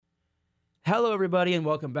Hello, everybody, and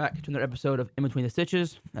welcome back to another episode of In Between the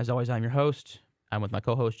Stitches. As always, I'm your host. I'm with my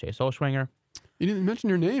co-host, Chase Olschwanger. You didn't mention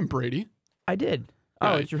your name, Brady. I did.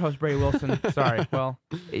 Right. Oh, it's your host, Brady Wilson. Sorry. Well,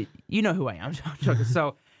 you know who I am. I'm joking.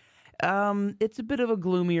 So, it's a bit of a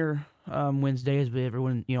gloomier Wednesday as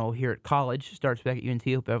everyone, here at college starts back at UNT.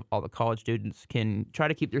 Hope all the college students can try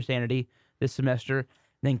to keep their sanity this semester.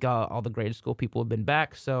 I think all the grade school people have been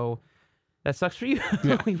back, so that sucks for you.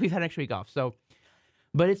 Yeah. We've had an extra week off. So,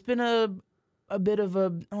 but it's been a bit of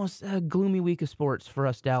almost a gloomy week of sports for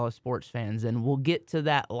us Dallas sports fans, and we'll get to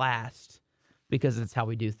that last because that's how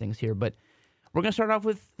we do things here. But we're gonna start off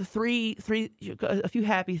with a few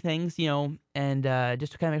happy things, and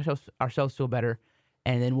just to kind of make ourselves feel better,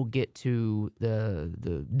 and then we'll get to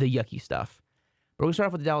the yucky stuff. But we're gonna start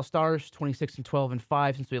off with the Dallas Stars,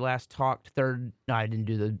 26-12-5 since we last talked. Third, no, I didn't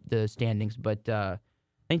do the standings, but I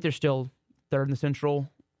think they're still third in the Central,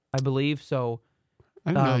 I believe. So.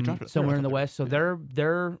 I didn't know they dropped it Somewhere in the West, so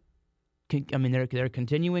they're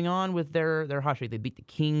continuing on with their hot streak. They beat the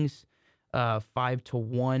Kings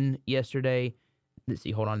 5-1 yesterday. Let's see,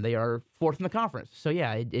 hold on, they are fourth in the conference. So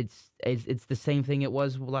yeah, it's the same thing it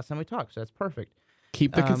was last time we talked. So that's perfect.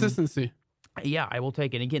 Keep the consistency. Yeah, I will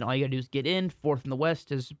take it. Again, all you gotta do is get in. Fourth in the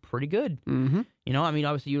West is pretty good. Mm-hmm.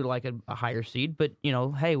 Obviously you would like a higher seed, but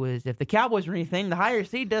hey, if the Cowboys or anything, the higher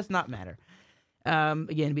seed does not matter.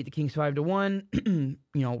 Again, beat the Kings 5-1.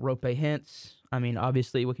 Rope hints.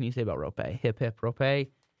 Obviously, what can you say about Rope? Hip, hip, Rope.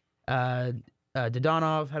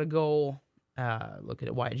 Dodonov had a goal. Look at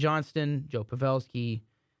it. Wyatt Johnston, Joe Pavelski,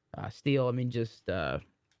 Steele. This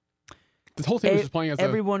whole team was just playing as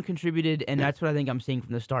everyone contributed, and that's what I think I'm seeing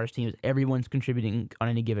from the Stars team is everyone's contributing on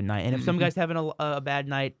any given night. And if some guy's having a bad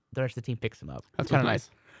night, the rest of the team picks him up. That's kind of nice.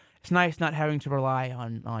 It's nice not having to rely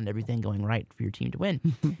on everything going right for your team to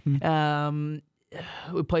win.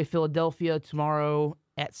 We play Philadelphia tomorrow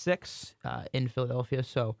at 6 in Philadelphia.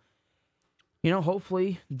 So,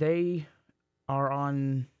 hopefully they are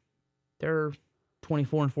on their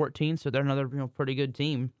 24-14. So they're another, pretty good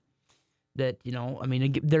team that,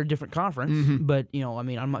 they're a different conference. But,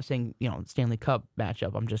 I'm not saying, Stanley Cup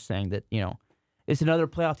matchup. I'm just saying that, it's another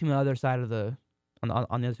playoff team on the other side of on the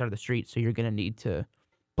other side of the street. So you're going to need to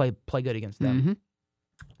play good against them.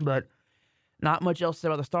 But not much else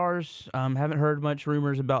about the Stars. Haven't heard much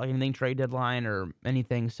rumors about anything trade deadline or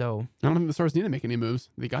anything. So I don't think the Stars need to make any moves.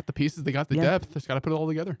 They got the pieces. They got the depth. Just got to put it all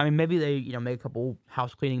together. Maybe they make a couple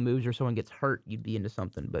house cleaning moves or someone gets hurt. You'd be into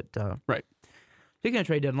something. But right. Speaking of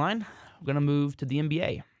trade deadline, we're gonna move to the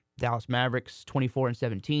NBA. Dallas Mavericks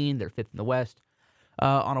 24-17. They're fifth in the West.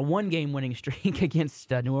 On a one-game winning streak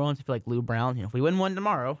against New Orleans. I feel like Lou Brown. If we win one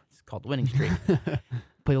tomorrow, it's called the winning streak.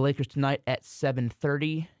 Play the Lakers tonight at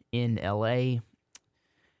 7:30 in L.A.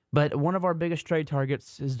 But one of our biggest trade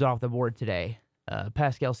targets is off the board today.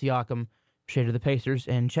 Pascal Siakam traded to the Pacers,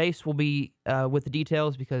 and Chase will be with the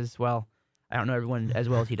details because, well, I don't know everyone as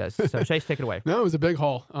well as he does. So Chase, take it away. No, it was a big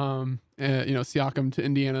haul. Siakam to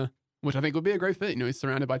Indiana, which I think would be a great fit. He's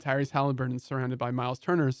surrounded by Tyrese Halliburton, surrounded by Miles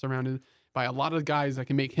Turner, surrounded by a lot of guys that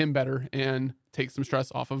can make him better and take some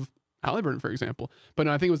stress off of Halliburton, for example. But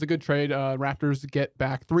no, I think it was a good trade. Raptors get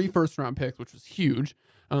back 3 first-round picks, which was huge.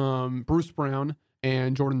 Bruce Brown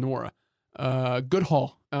and Jordan Nwora. Good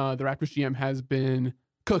haul. The Raptors GM has been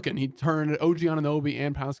cooking. He turned OG Anunoby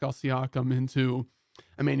and Pascal Siakam into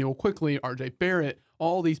Emmanuel Quickley, RJ Barrett,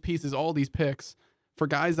 all these pieces, all these picks for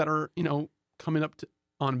guys that are, coming up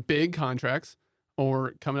on big contracts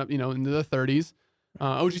or coming up, into the 30s.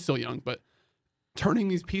 OG's still young, but turning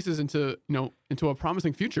these pieces into a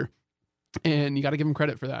promising future. And you got to give him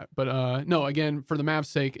credit for that. But no, again, for the Mavs'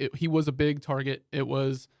 sake, he was a big target.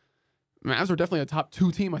 Mavs were definitely a top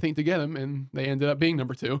 2 team, I think, to get him, and they ended up being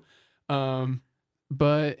number 2.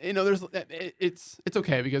 But it's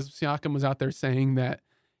okay because Siakam was out there saying that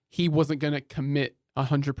he wasn't going to commit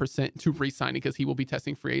 100% to re-signing because he will be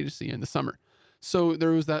testing free agency in the summer. So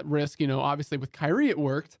there was that risk. Obviously with Kyrie it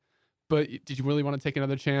worked, but did you really want to take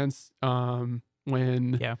another chance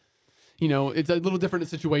when? Yeah. It's a little different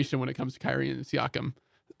situation when it comes to Kyrie and Siakam.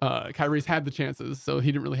 Kyrie's had the chances, so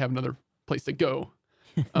he didn't really have another place to go.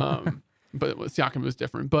 But with Siakam, it was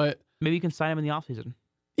different. But maybe you can sign him in the offseason.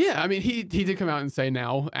 Yeah, he did come out and say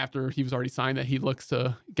now, after he was already signed, that he looks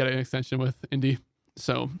to get an extension with Indy.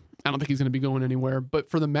 So I don't think he's going to be going anywhere. But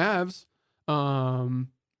for the Mavs,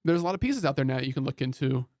 there's a lot of pieces out there now that you can look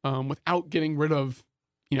into without getting rid of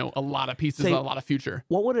a lot of pieces, a lot of future.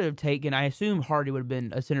 What would it have taken? I assume Hardy would have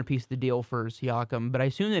been a centerpiece of the deal for Siakam, but I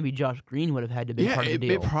assume maybe Josh Green would have had to be part of the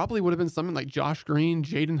deal. It probably would have been something like Josh Green,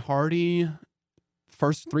 Jaden Hardy,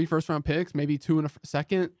 3 first-round picks, maybe 2 in a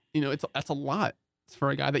second. That's a lot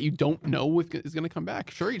for a guy that you don't know is going to come back.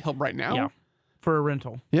 Sure, he'd help right now. Yeah. for a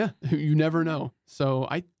rental. Yeah, you never know. So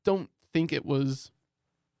I don't think it was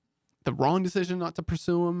the wrong decision not to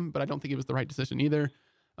pursue him, but I don't think it was the right decision either.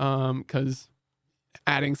 Because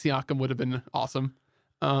adding Siakam would have been awesome,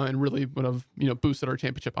 and really would have boosted our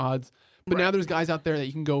championship odds. But now there's guys out there that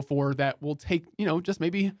you can go for that will take just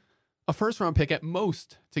maybe a first round pick at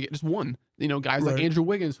most to get just one. Guys like Andrew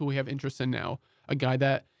Wiggins, who we have interest in now, a guy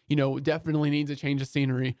that definitely needs a change of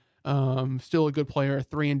scenery. Still a good player,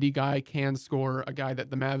 3-and-D guy, can score, a guy that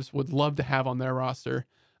the Mavs would love to have on their roster.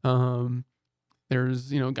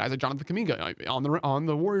 There's guys like Jonathan Kuminga on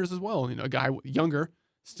the Warriors as well. A guy younger,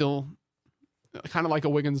 still kind of like a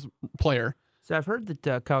Wiggins player. So I've heard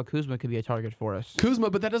that Kyle Kuzma could be a target for us.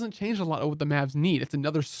 Kuzma, but that doesn't change a lot of what the Mavs need. It's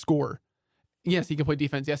another scorer. Yes, he can play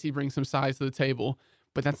defense. Yes, he brings some size to the table,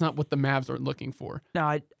 but that's not what the Mavs are looking for. Now,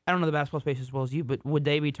 I don't know the basketball space as well as you, but would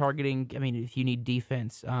they be targeting? I mean, if you need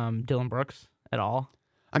defense, Dylan Brooks at all?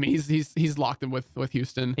 I mean, he's locked in with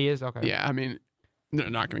Houston. He is? Okay. Yeah, I mean,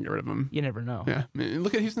 they're not going to get rid of him. You never know. Yeah, I mean,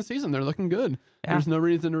 look at Houston's season; they're looking good. Yeah. There's no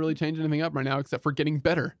reason to really change anything up right now, except for getting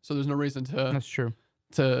better. So there's no reason That's true.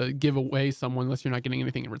 to give away someone unless you're not getting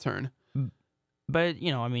anything in return. But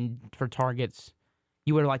I mean, for targets,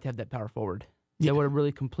 you would have liked to have that power forward. That would have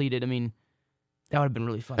really completed. I mean, that would have been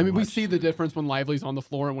really fun. I mean, we see the difference when Lively's on the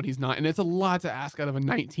floor and when he's not, and it's a lot to ask out of a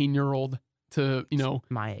 19-year-old to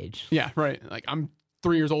my age. Yeah, right. Like I'm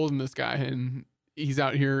 3 years older than this guy, and he's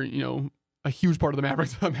out here, a huge part of the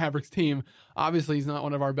Mavericks team. Obviously, he's not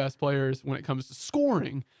one of our best players when it comes to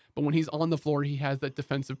scoring, but when he's on the floor, he has that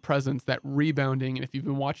defensive presence, that rebounding. And if you've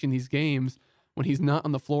been watching these games, when he's not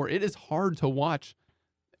on the floor, it is hard to watch.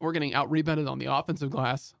 We're getting out-rebounded on the offensive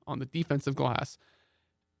glass, on the defensive glass.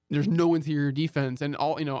 There's no interior defense. And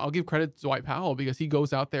I'll give credit to Dwight Powell because he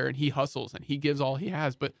goes out there and he hustles and he gives all he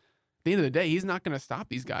has. But at the end of the day, he's not going to stop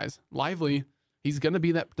these guys. Lively, he's going to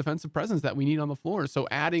be that defensive presence that we need on the floor. So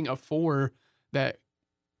adding a 4 that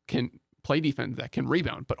can play defense, that can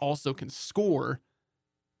rebound, but also can score,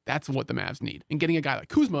 that's what the Mavs need. And getting a guy like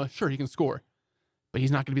Kuzma, sure, he can score, but he's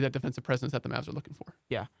not going to be that defensive presence that the Mavs are looking for.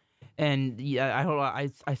 Yeah. And I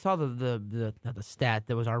saw the stat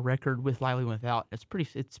that was our record with Lively and without. It's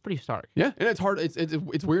pretty stark. Yeah, and it's hard.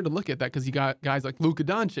 It's weird to look at that because you got guys like Luka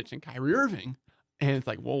Doncic and Kyrie Irving, and it's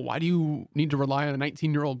like, well, why do you need to rely on a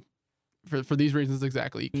 19-year-old for these reasons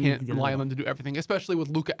exactly? You can't rely on them to do everything, especially with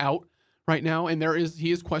Luka out right now, and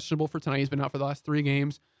he is questionable for tonight. He's been out for the last 3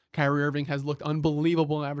 games. Kyrie Irving has looked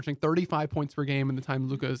unbelievable, averaging 35 points per game in the time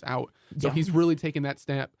Luka is out. So he's really taken that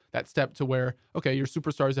step to where, okay, your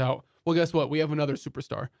superstar's out. Well, guess what? We have another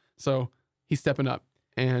superstar. So he's stepping up.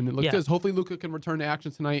 And it looks good. Hopefully Luka can return to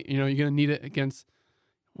action tonight. You're going to need it against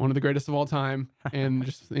one of the greatest of all time and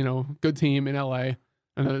just, good team in LA.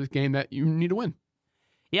 Another game that you need to win.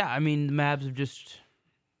 Yeah, I mean, the Mavs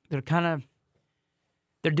have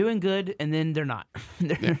they're doing good, and then they're not.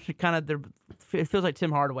 It feels like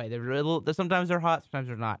Tim Hardaway. Sometimes they're hot, sometimes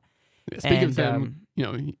they're not. Yeah, speaking of Tim,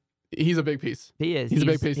 he's a big piece. He is. He's a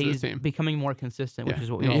big piece of this team. Becoming more consistent, which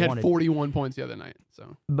is what we all wanted. He had 41 points the other night.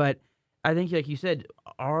 So, but I think, like you said,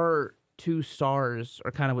 our 2 stars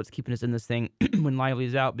are kind of what's keeping us in this thing when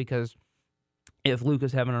Lively's out, because if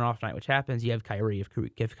Luka's having an off night, which happens, you have Kyrie.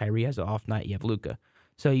 If Kyrie has an off night, you have Luka.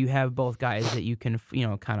 So you have both guys that you can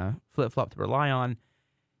kind of flip-flop to rely on.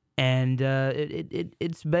 And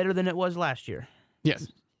it's better than it was last year. Yes.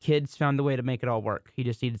 Kids found a way to make it all work. He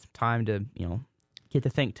just needed some time to, get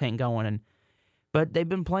the think tank going. But they've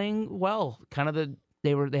been playing well.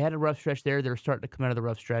 They had a rough stretch there. They're starting to come out of the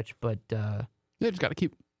rough stretch, but just gotta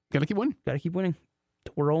keep winning. Gotta keep winning.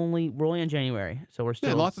 We're only in January, so we're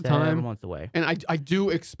still lots of time, 7 months away. And I do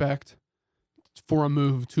expect for a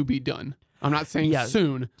move to be done. I'm not saying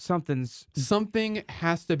soon. Something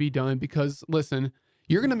has to be done because listen,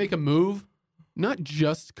 you're going to make a move, not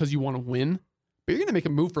just because you want to win, but you're going to make a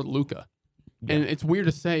move for Luka. Yeah. And it's weird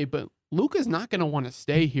to say, but Luka's not going to want to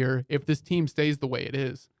stay here if this team stays the way it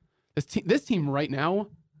is. This team right now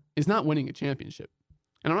is not winning a championship.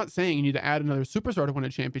 And I'm not saying you need to add another superstar to win a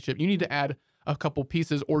championship. You need to add a couple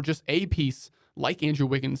pieces or just a piece like Andrew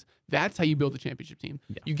Wiggins. That's how you build a championship team.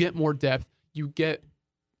 Yeah. You get more depth. You get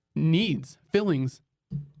needs, fillings.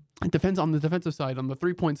 It depends on the defensive side, on the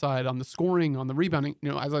 3-point side, on the scoring, on the rebounding.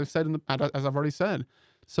 As I've said as I've already said.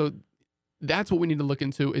 So that's what we need to look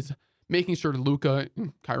into is making sure Luka,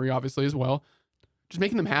 Kyrie obviously as well, just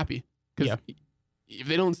making them happy. Because if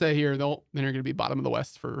they don't stay here, then they're going to be bottom of the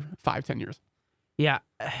West for 5-10 years. Yeah,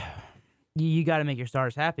 you got to make your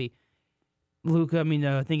stars happy. Luka, I mean,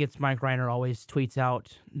 I think it's Mike Reiner always tweets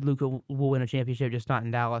out Luka will win a championship, just not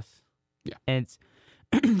in Dallas. Yeah, and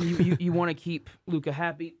it's you want to keep Luka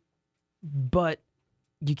happy. But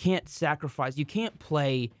you can't sacrifice. You can't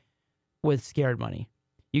play with scared money.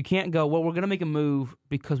 You can't go, well, we're going to make a move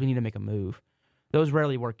because we need to make a move. Those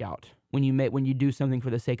rarely work out when you do something for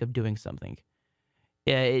the sake of doing something.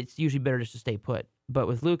 Yeah, it's usually better just to stay put. But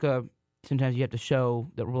with Luka, sometimes you have to show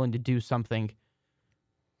that we're willing to do something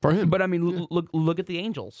for him. But I mean, look at the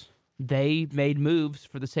Angels. They made moves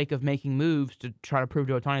for the sake of making moves to try to prove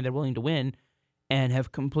to Ohtani they're willing to win, and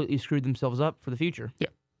have completely screwed themselves up for the future. Yeah.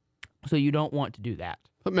 So you don't want to do that.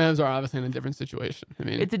 But Mavs are obviously in a different situation. I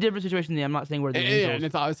mean, it's a different situation. I'm not saying we're the Angels. Yeah, and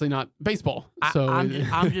it's obviously not baseball. So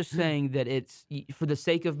I'm just saying that it's for the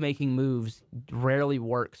sake of making moves. Rarely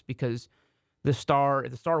works because if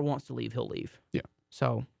the star wants to leave, he'll leave. Yeah.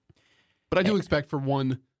 So, but I do expect for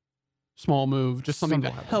one small move, just something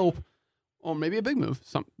to help, or maybe a big move,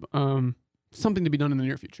 something to be done in the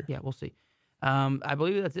near future. Yeah, we'll see. I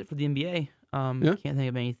believe that's it for the NBA. Can't think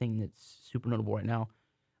of anything that's super notable right now.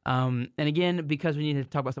 And again, because we need to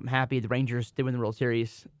talk about something happy, the Rangers did win the World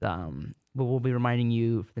Series. But we'll be reminding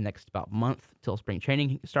you for the next about month till spring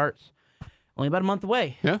training starts. Only about a month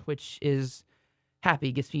away, which is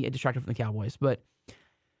happy. Gets me distracted from the Cowboys. But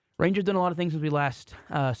Rangers done a lot of things since we last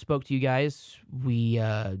spoke to you guys. We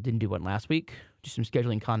didn't do one last week. Just some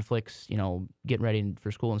scheduling conflicts, getting ready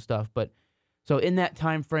for school and stuff. But so in that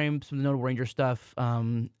time frame, some of the notable Ranger stuff,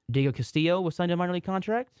 Diego Castillo was signed to a minor league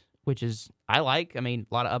contract, which is, I like. I mean,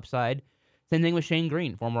 a lot of upside. Same thing with Shane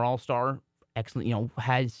Green, former All-Star. Excellent,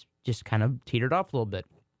 has just kind of teetered off a little bit.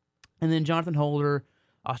 And then Jonathan Holder,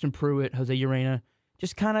 Austin Pruitt, Jose Urena,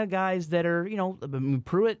 just kind of guys that are,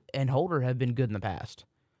 Pruitt and Holder have been good in the past.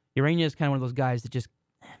 Urena is kind of one of those guys that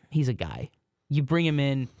he's a guy. You bring him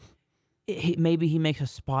in, maybe he makes a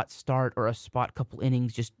spot start or a spot couple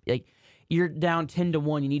innings. Just like you're down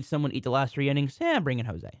 10-1, you need someone to eat the last 3 innings. Bring in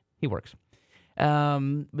Jose. He works.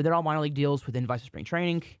 But they're all minor league deals with invites to spring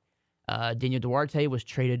training. Daniel Duarte was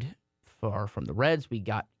traded from the Reds. We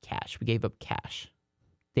got cash. We gave up cash.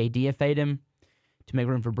 They DFA'd him to make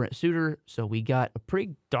room for Brent Suter, so we got a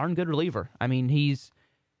pretty darn good reliever. I mean, he's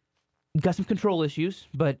got some control issues,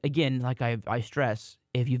 but again, like I stress,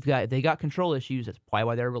 if they got control issues, that's probably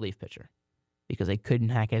why they're a relief pitcher, because they couldn't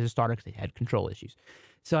hack as a starter because they had control issues.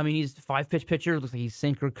 So I mean, he's a 5-pitch pitcher. Looks like he's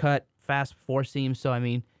sinker, cut, fast, 4-seam. So I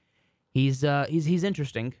mean, he's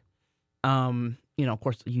interesting. Of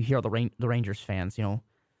course, you hear the Rangers fans.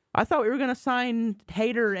 I thought we were gonna sign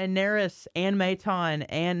Hader and Neris and Maton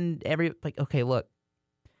and okay, look.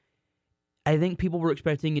 I think people were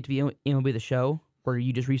expecting it to be MLB The Show, where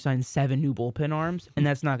you just re-sign 7 new bullpen arms, and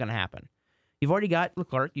that's not going to happen. You've already got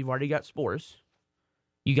Leclerc. You've already got Spores.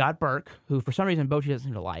 You got Burke, who for some reason Bochy doesn't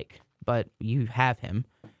seem to like, but you have him.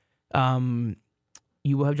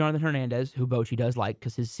 You will have Jonathan Hernandez, who Bochy does like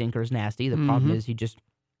because his sinker is nasty. The problem is he just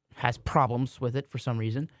has problems with it for some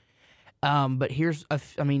reason. But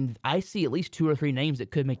I see at least 2 or 3 names that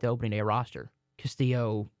could make the opening day roster.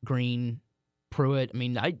 Castillo, Green, Pruitt. I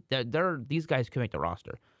mean, these guys could make the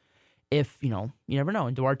roster. If, you never know.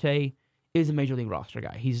 And Duarte is a major league roster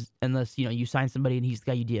guy. Unless, you sign somebody and he's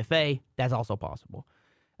got you DFA, that's also possible.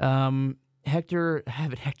 Hector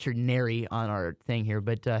Neri on our thing here,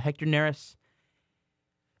 but Hector Neris,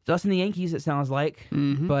 it's us and the Yankees, it sounds like,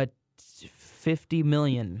 but $50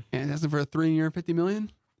 million. And that's for a 3-year, $50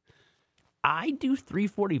 million? I do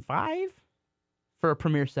 $345 for a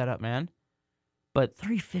premier setup, man. But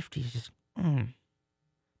 $350 is just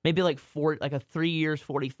maybe like 3 years,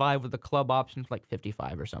 45 with the club options, like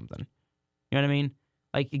 55 or something. You know what I mean?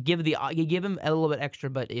 Like you give him a little bit extra,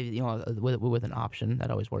 but with an option that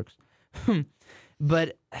always works.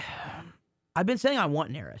 But I've been saying I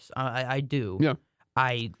want Neris. I do. Yeah.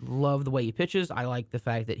 I love the way he pitches. I like the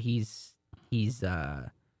fact that he's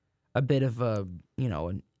a bit of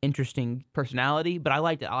an interesting personality, but I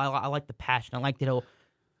like that. I like the passion. I like that he'll.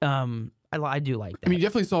 I do like that. I mean, you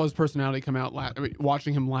definitely saw his personality come out.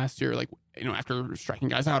 Watching him last year, after striking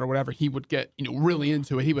guys out or whatever, he would get really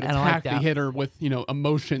into it. He would attack the hitter with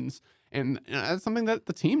emotions, and that's something that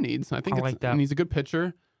the team needs. I think and he's a good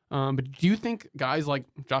pitcher. But do you think guys like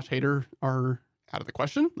Josh Hader are out of the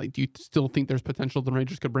question? Like, do you still think there's potential the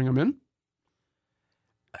Rangers could bring him in?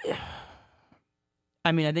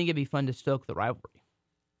 I mean, I think it'd be fun to stoke the rivalry.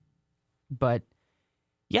 But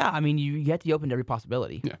yeah, I mean, you have to be open to every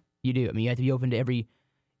possibility. Yeah. You do. I mean, you have to be open to every,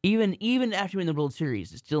 even after winning the World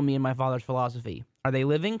Series, it's still me and my father's philosophy. Are they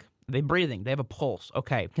living? Are they breathing? They have a pulse.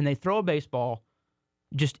 Okay. Can they throw a baseball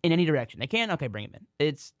just in any direction? They can? Okay, bring them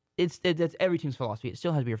in. That's every team's philosophy. It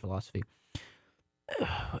still has to be your philosophy.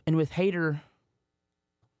 And with Hader,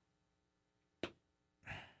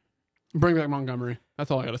 bring back Montgomery.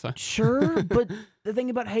 That's all I got to say. Sure, but the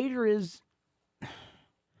thing about Hader is,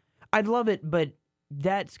 I'd love it, but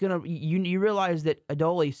that's gonna you realize that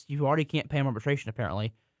Adolis, you already can't pay him arbitration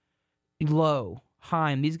apparently. Lowe,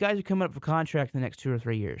 Heim, these guys are coming up for contract in the next 2 or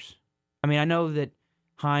 3 years. I mean, I know that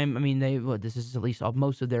Heim. I mean, this is at least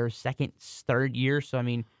most of their second, third year. So I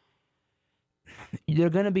mean,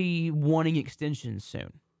 they're going to be wanting extensions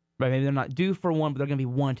soon, right? Maybe they're not due for one, but they're going to be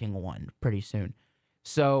wanting one pretty soon.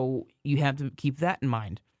 So you have to keep that in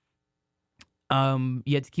mind.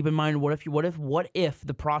 You have to keep in mind what if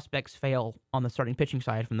the prospects fail on the starting pitching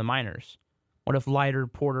side from the minors? What if Leiter,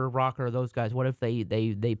 Porter, Rocker, those guys? What if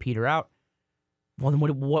they peter out? Well, then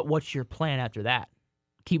what's your plan after that?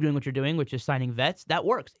 Keep doing what you're doing, which is signing vets. That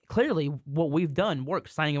works. Clearly, what we've done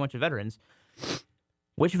works. Signing a bunch of veterans.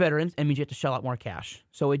 Which veterans? It means you have to shell out more cash.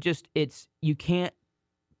 So you can't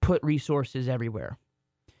put resources everywhere.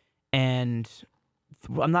 And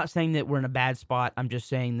I'm not saying that we're in a bad spot. I'm just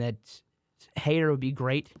saying that Hader would be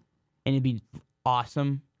great, and it'd be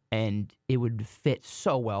awesome, and it would fit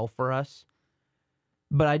so well for us.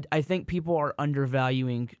 But I think people are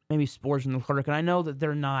undervaluing maybe Sports and the Clerk, and I know that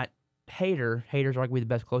they're not Hader. Hader's arguably the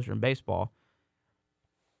best closer in baseball.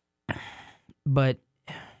 But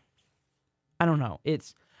I don't know.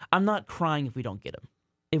 I'm not crying if we don't get him.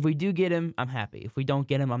 If we do get him, I'm happy. If we don't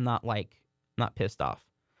get him, I'm not pissed off.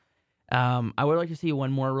 I would like to see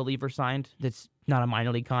one more reliever signed that's not a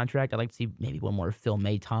minor league contract. I'd like to see maybe one more Phil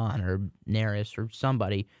Maton or Neris or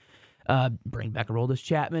somebody. Bring back Aroldis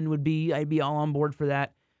Chapman I'd be all on board for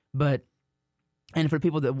that. And for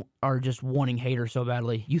people that are just wanting Hader so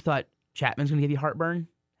badly, you thought Chapman's going to give you heartburn?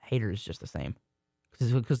 Hader is just the same.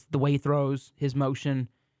 Because the way he throws, his motion,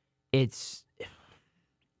 it's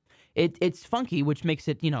funky, which makes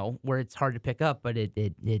it, where it's hard to pick up, but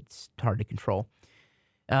it's hard to control.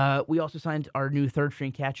 We also signed our new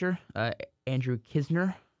third-string catcher, Andrew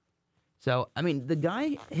Kisner. So, I mean, the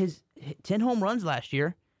guy, his 10 home runs last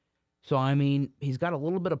year. So, I mean, he's got a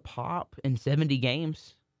little bit of pop in 70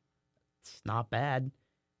 games. It's not bad.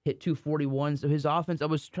 Hit 241. So his offense, I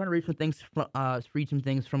was trying to read some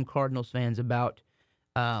things from Cardinals fans about,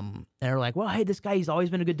 they're like, well, hey, this guy, he's always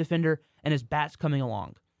been a good defender, and his bat's coming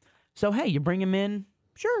along. So, hey, you bring him in,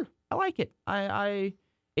 sure, I like it.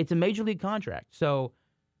 It's a major league contract. So,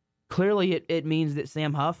 clearly it means that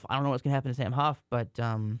Sam Huff, I don't know what's going to happen to Sam Huff, but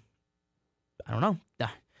I don't know.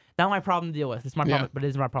 Not my problem to deal with. It's my problem, but it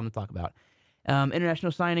is my problem to talk about.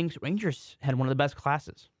 International signings, Rangers had one of the best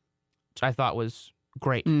classes, which I thought was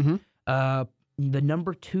great. Mm-hmm. The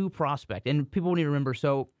number 2 prospect, and people need to remember,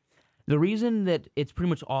 so the reason that it's pretty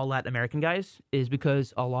much all Latin American guys is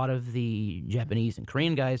because a lot of the Japanese and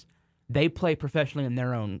Korean guys, they play professionally in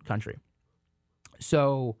their own country.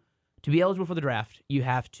 So to be eligible for the draft, you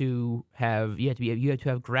have to have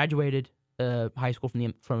graduated high school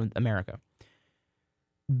from America.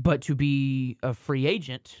 But to be a free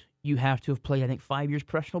agent, you have to have played, I think, 5 years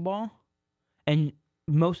professional ball. And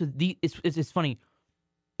most of it's funny,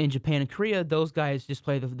 in Japan and Korea, those guys just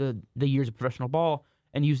play the years of professional ball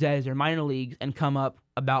and use that as their minor leagues and come up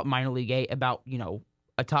about minor league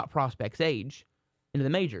a top prospect's age into the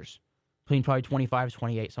majors, between probably 25 to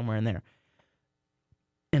 28, somewhere in there.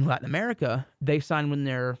 In Latin America, they sign when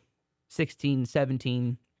they're 16,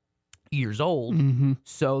 17 years old,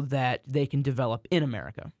 so that they can develop in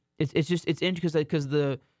America. It's interesting because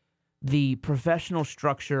the professional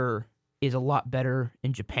structure is a lot better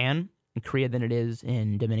in Japan and Korea than it is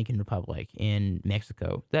in Dominican Republic, in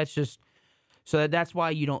Mexico. That's why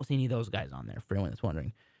you don't see any of those guys on there, for anyone that's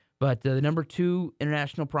wondering. But the number 2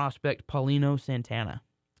 international prospect, Paulino Santana.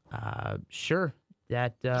 Sure,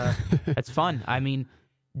 that's fun. I mean,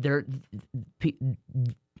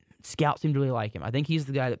 scouts seem to really like him. I think he's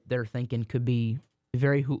the guy that they're thinking could be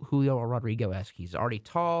very Julio Rodrigo-esque. He's already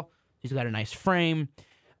tall. He's got a nice frame.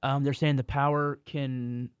 They're saying the power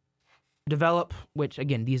can develop, which,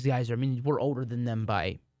 again, these guys we're older than them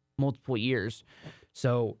by multiple years.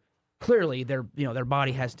 So clearly their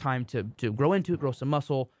body has time to grow into it, grow some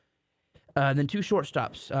muscle. Then 2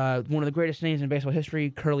 shortstops. One of the greatest names in baseball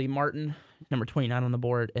history, Curly Martin, number 29 on the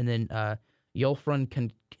board. And then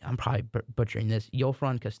Yolfran, I'm probably butchering this,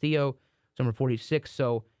 Yolfran Castillo, number 46.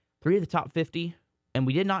 So 3 of the top 50, and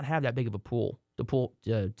we did not have that big of a pool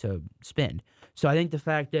to spend. So I think the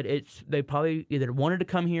fact that they probably either wanted to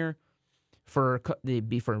come here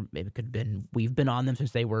maybe it could have been, we've been on them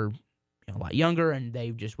since they were a lot younger, and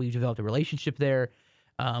we've developed a relationship there.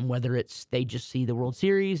 Whether it's they just see the World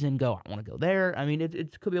Series and go, I want to go there. I mean,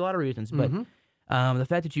 it could be a lot of reasons, but the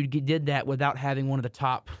fact that you did that without having one of the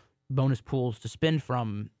top bonus pools to spend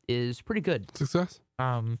from is pretty good. Success.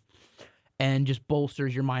 And just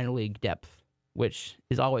bolsters your minor league depth, which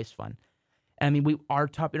is always fun. I mean, our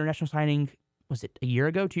top international signing was it a year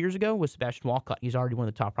ago, 2 years ago, was Sebastian Walcott. He's already one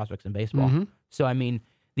of the top prospects in baseball. Mm-hmm. So, I mean,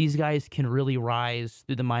 these guys can really rise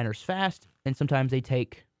through the minors fast, and sometimes they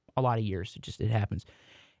take a lot of years. It happens.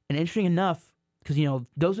 And interesting enough, because,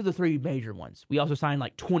 those are the three major ones. We also signed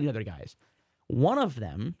like 20 other guys. One of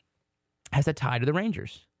them has a tie to the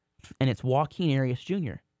Rangers, and it's Joaquin Arias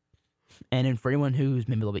Jr. And for anyone who's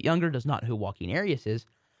maybe a little bit younger, does not know who Joaquin Arias is,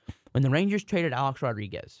 when the Rangers traded Alex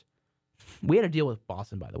Rodriguez, we had a deal with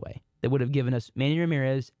Boston, by the way, that would have given us Manny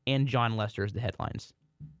Ramirez and John Lester as the headlines.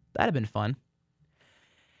 That'd have been fun.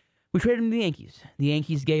 We traded him to the Yankees. The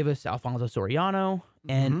Yankees gave us Alfonso Soriano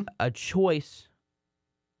and a choice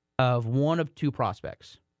of one of two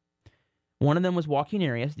prospects. One of them was Joaquin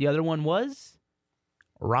Arias. The other one was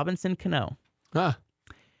Robinson Cano.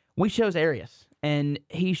 We chose Arias, and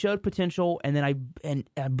he showed potential. And then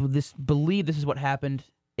I believe this is what happened.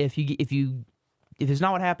 If it's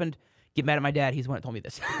not what happened, get mad at my dad. He's the one that told me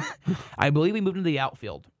this. I believe he moved into the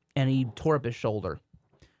outfield, and he tore up his shoulder.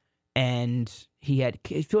 And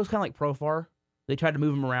it feels kind of like Profar. They tried to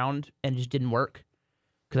move him around, and it just didn't work.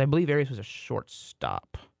 Because I believe Arias was a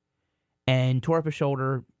shortstop. And tore up his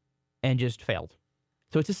shoulder, and just failed.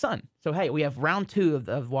 So it's his son. So, hey, we have round 2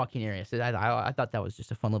 of Joaquin Arias. I thought that was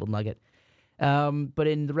just a fun little nugget. But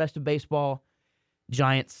in the rest of baseball,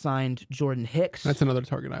 Giants signed Jordan Hicks. That's another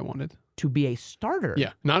target I wanted. To be a starter.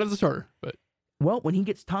 Yeah, not as a starter, but... Well, when he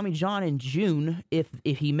gets Tommy John in June, if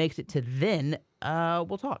he makes it to then,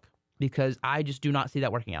 we'll talk. Because I just do not see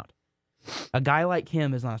that working out. A guy like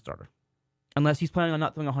him is not a starter. Unless he's planning on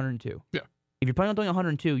not throwing 102. Yeah. If you're planning on throwing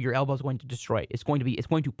 102, your elbow is going to destroy it. It's going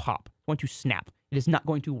to pop. It's going to snap. It is not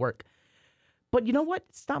going to work. But you know what?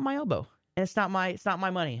 It's not my elbow. And it's not my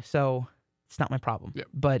money. So it's not my problem. Yeah.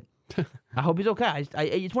 But I hope he's okay.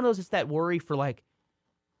 It's one of those, it's that worry for like,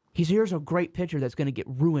 here's a great pitcher that's going to get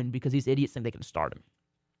ruined because these idiots think they can start him.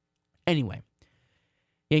 Anyway,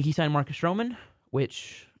 Yankees signed Marcus Stroman,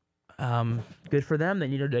 which good for them. They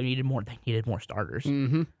needed more starters.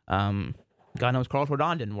 Mm-hmm. God knows Carlos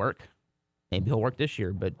Rodon didn't work. Maybe he'll work this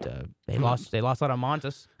year, but they lost out on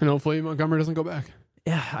Montes. And hopefully Montgomery doesn't go back.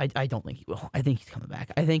 Yeah, I don't think he will. I think he's coming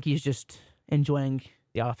back. I think he's just enjoying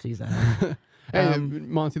the offseason. Hey,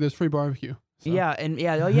 Monty, there's free barbecue. So. Yeah, and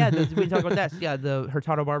we talk about that. Yeah, the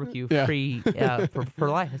Hurtado barbecue free for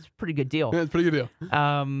life. That's a pretty good deal. Yeah, it's a pretty good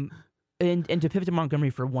deal. And to pivot to Montgomery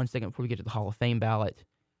for 1 second before we get to the Hall of Fame ballot,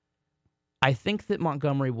 I think that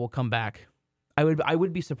Montgomery will come back. I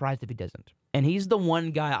would be surprised if he doesn't. And he's the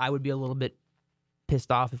one guy I would be a little bit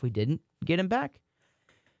pissed off if we didn't get him back,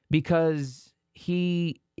 because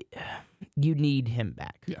you need him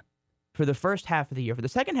back. Yeah. For the first half of the year. For the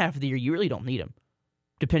second half of the year, you really don't need him,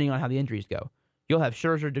 depending on how the injuries go. You'll have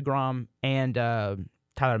Scherzer, DeGrom, and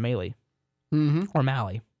Tyler Mahle. Mm-hmm. Or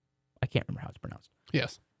Mahle. I can't remember how it's pronounced.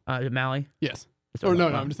 Yes. Is it Mahle? Yes. No,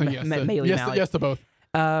 I'm just saying yes. Mahle, yes to both.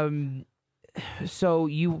 So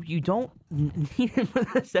you don't need him for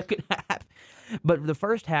the second half. But the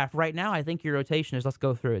first half, right now, I think your rotation is, let's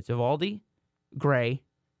go through it. It's Eovaldi, Gray,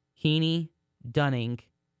 Heaney, Dunning,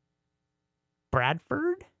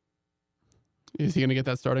 Bradford. Is he going to get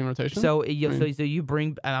that starting rotation? So you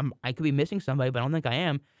bring, I could be missing somebody, but I don't think I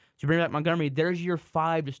am. So you bring back Montgomery. There's your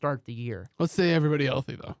 5 to start the year. Let's say everybody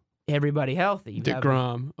healthy, though. Everybody healthy.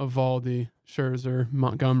 DeGrom, Eovaldi, Scherzer,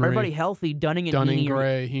 Montgomery. Everybody healthy. Dunning, Heaney,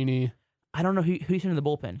 Gray, Heaney. I don't know who's in the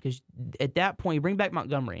bullpen, because at that point, you bring back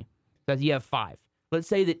Montgomery, because you have 5. Let's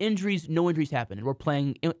say that no injuries happen, and we're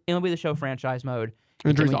playing MLB The Show franchise mode,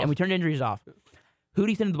 and we turn injuries off. Who do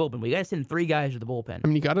you send to the bullpen? We got to send 3 guys to the bullpen. I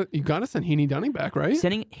mean, you gotta send Heaney, Dunning back, right?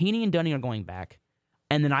 Sending Heaney and Dunning are going back,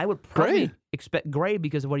 and then I would probably expect Gray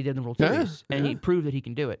because of what he did in the World Series, and he proved that he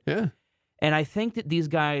can do it. Yeah. And I think that these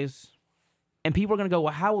guys, and people are going to go,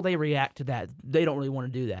 well, how will they react to that? They don't really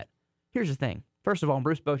want to do that. Here's the thing. First of all,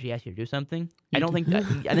 Bruce Bochy asked you to do something. I think they're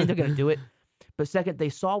going to do it. But second, they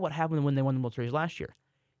saw what happened when they won the World Series last year.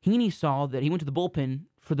 Heaney saw that he went to the bullpen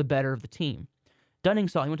for the better of the team. Dunning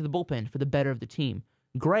saw he went to the bullpen for the better of the team.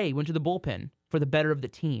 Gray went to the bullpen for the better of the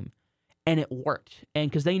team. And it worked. And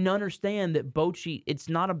because they understand that Bochy, it's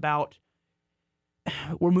not about,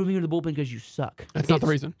 we're moving you to the bullpen because you suck. That's not the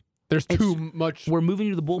reason. There's too much. We're moving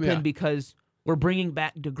you to the bullpen because we're bringing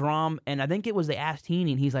back DeGrom. And I think they asked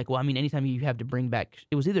Heaney, and he's like, well, I mean, anytime you have to bring back,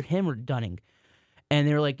 it was either him or Dunning. And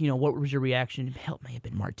they were like, what was your reaction? Hell, it may have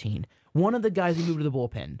been Martine. One of the guys who moved to the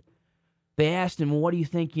bullpen. They asked him, well, what do you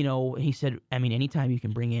think? He said, I mean, anytime you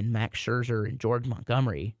can bring in Max Scherzer and George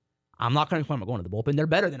Montgomery, I'm not going to complain about going to the bullpen. They're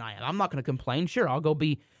better than I am. I'm not going to complain. Sure, I'll go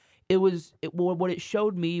be. What it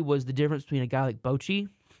showed me was the difference between a guy like Bochy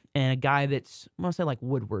and a guy that's, I'm going to say like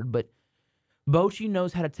Woodward, but Bochy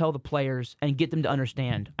knows how to tell the players and get them to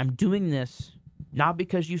understand, I'm doing this not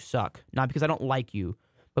because you suck, not because I don't like you,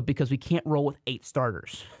 but because we can't roll with 8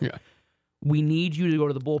 starters. Yeah. We need you to go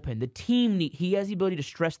to the bullpen. The team he has the ability to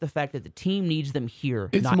stress the fact that the team needs them here,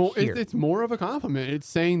 not here. It's more of a compliment. It's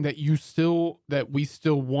saying that we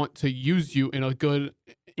still want to use you in a good,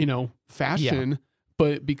 fashion,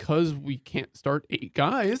 but because we can't start 8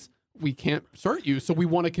 guys, we can't start you. So we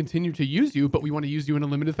want to continue to use you, but we want to use you in a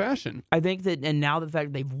limited fashion. I think that, and now the fact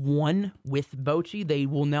that they've won with Bochy, they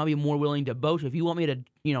will now be more willing to Bochy. If you want me to,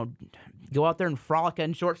 go out there and frolic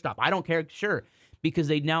in shortstop, I don't care, sure, because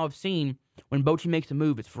they now have seen when Bochy makes a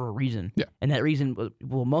move, it's for a reason. Yeah. And that reason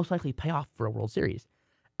will most likely pay off for a World Series.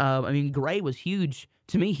 Gray was huge.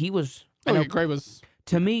 To me, Gray was...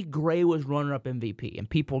 To me, Gray was runner-up MVP, and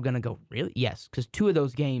people are going to go, really? Yes, because 2 of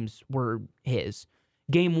those games were his.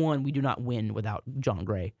 Game 1, we do not win without John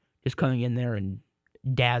Gray just coming in there and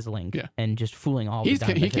dazzling and just fooling all the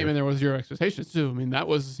He came in there with 0 expectations, too. I mean, that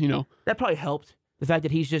was, That probably helped. The fact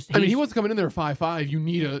that he wasn't coming in there 5-5. You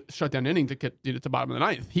need a shutdown inning to get to the bottom of the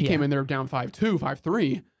 9th. He came in there down 5-2,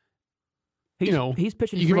 5-3. He's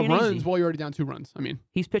pitching you free give up and runs. easy. Well, you're already down 2 runs. I mean,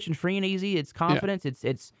 he's pitching free and easy. It's confidence.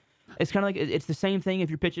 It's kind of like it's the same thing if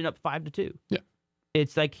you're pitching up 5-2. Yeah,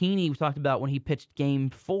 it's like Heaney talked about when he pitched Game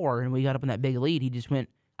 4 and we got up in that big lead. He just went,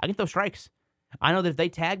 I can throw strikes. I know that if they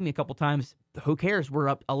tag me a couple times, who cares? We're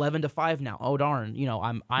up 11-5 now. Oh darn!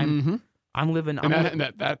 I'm living.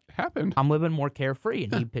 That happened. I'm living more carefree,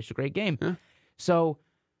 and he pitched a great game. Yeah. So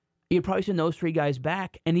you'd probably send those 3 guys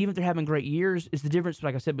back, and even if they're having great years, it's the difference,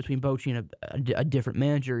 like I said, between Bochy and a different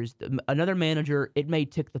manager. Is another manager, it may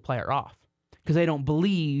tick the player off because they don't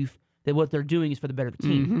believe that what they're doing is for the better of the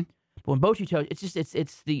team. Mm-hmm. But when Bochy tells you,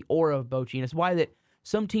 it's the aura of Bochy, and it's why that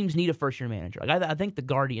some teams need a first-year manager. Like I think the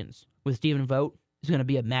Guardians with Stephen Vogt is going to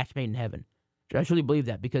be a match made in heaven. I truly believe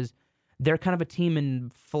that because they're kind of a team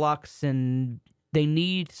in flux, and they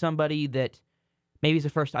need somebody that maybe is the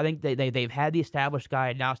first. I think they've had the established guy,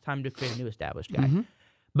 and now it's time to create a new established guy. Mm-hmm.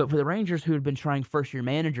 But for the Rangers, who had been trying first-year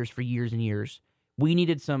managers for years and years, we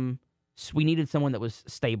needed someone that was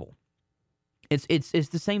stable. It's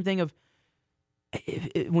the same thing of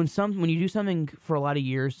when you do something for a lot of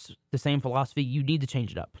years, the same philosophy, you need to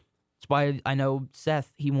change it up. That's why I know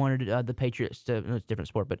Seth, he wanted the Patriots to, it's a different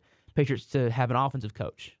sport, but Patriots to have an offensive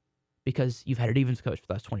coach because you've had a defensive coach for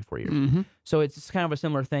the last 24 years. Mm-hmm. So it's kind of a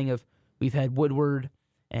similar thing of we've had Woodward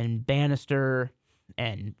and Bannister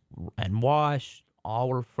and Wash, all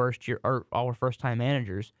were first-time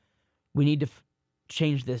managers. We need to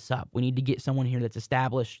change this up. We need to get someone here that's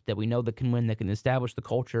established, that we know that can win, that can establish the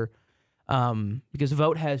culture. Because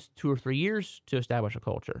Vogt has 2 or 3 years to establish a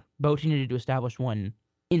culture. Bochy needed to establish one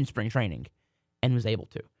in spring training and was able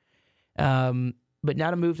to. But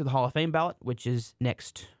now to move to the Hall of Fame ballot, which is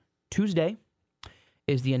next Tuesday,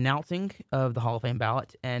 is the announcing of the Hall of Fame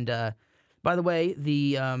ballot. And by the way,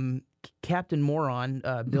 the Captain Moron,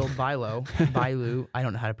 Bill Bailu, I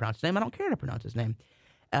don't know how to pronounce his name. I don't care to pronounce his name.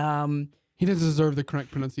 He doesn't deserve the correct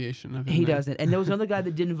pronunciation of his name. He doesn't. And there was another guy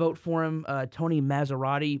that didn't vote for him, Tony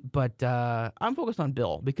Maserati, but I'm focused on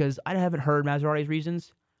Bill because I haven't heard Maserati's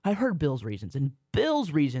reasons. I've heard Bill's reasons, and Bill's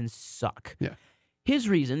reasons suck. Yeah. His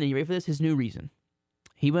reason, and you ready for this? His new reason.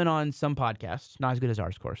 He went on some podcast, not as good as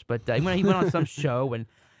ours, of course, but he went on some show and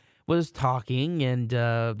was talking, and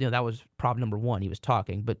that was problem number 1. He was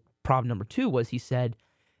talking, but problem number 2 was he said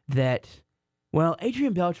that, well,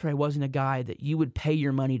 Adrian Beltre wasn't a guy that you would pay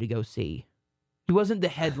your money to go see. He wasn't the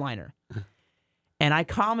headliner. And I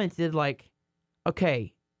commented like,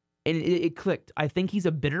 okay, and it clicked. I think he's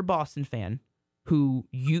a bitter Boston fan who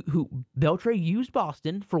Beltre used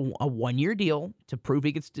Boston for a 1-year deal to prove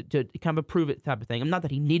he gets to kind of prove it type of thing. Not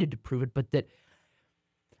that he needed to prove it, but that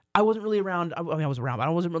I wasn't really around. I was around, but I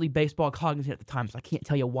wasn't really baseball cognizant at the time, so I can't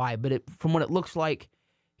tell you why. But from what it looks like,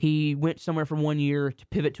 he went somewhere for 1 year to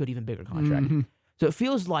pivot to an even bigger contract. Mm-hmm. So it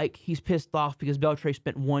feels like he's pissed off because Beltre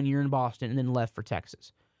spent 1 year in Boston and then left for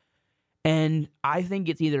Texas. And I think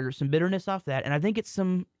it's either some bitterness off that, and I think it's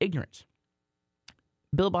some ignorance.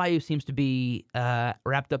 Bill Bayou seems to be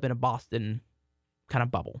wrapped up in a Boston kind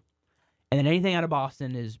of bubble. And then anything out of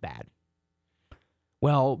Boston is bad.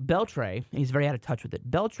 Well, Beltre, he's very out of touch with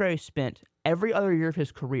it. Beltre spent every other year of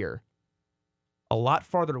his career a lot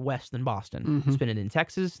farther west than Boston. Mm-hmm. Spent it in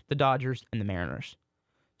Texas, the Dodgers, and the Mariners.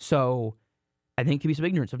 So I think it could be some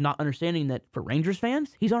ignorance of not understanding that for Rangers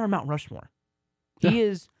fans, he's on our Mount Rushmore. It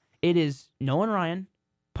is Nolan Ryan,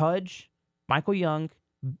 Pudge, Michael Young,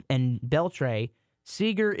 and Beltre.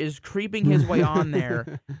 Seager is creeping his way on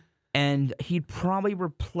there, and he'd probably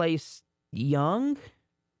replace Young,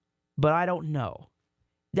 but I don't know.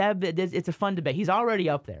 It's a fun debate. He's already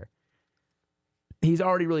up there. He's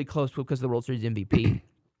already really close because of the World Series MVP.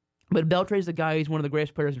 But Beltre's the guy who's one of the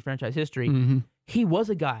greatest players in franchise history. Mm-hmm. He was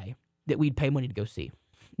a guy that we'd pay money to go see,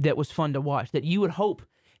 that was fun to watch, that you would hope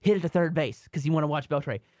hit it to third base because you want to watch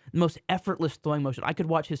Beltre. The most effortless throwing motion. I could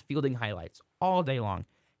watch his fielding highlights all day long.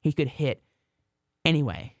 He could hit.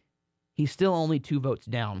 Anyway, he's still only 2 votes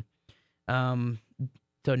down. So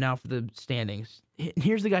now for the standings.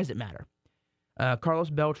 Here's the guys that matter. Carlos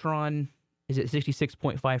Beltran is at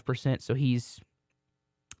 66.5%, so he's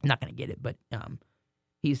not going to get it, but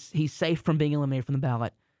he's safe from being eliminated from the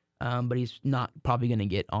ballot, but he's not probably going to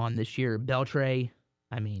get on this year. Beltre,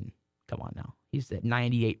 I mean, come on now. He's at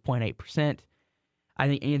 98.8%. I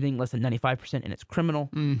think anything less than 95%, and it's criminal.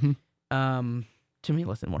 Mm-hmm. To me,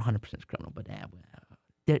 less than 100% is criminal, but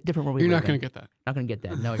different where we You're live not going in. to get that. Not going to get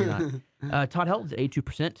that. No, you're not. Todd Helton's at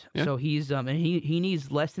 82%, Yeah. so he's and he needs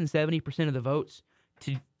less than 70% of the votes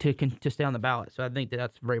to stay on the ballot. So I think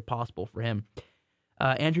that's very possible for him.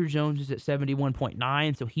 Andrew Jones is at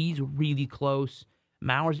 71.9, so he's really close.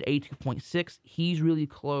 Mauer's at 82.6. He's really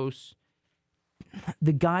close.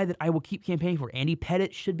 The guy that I will keep campaigning for, Andy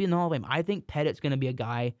Pettitte, should be in the Hall of Fame. I think Pettitte's going to be a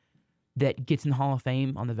guy that gets in the Hall of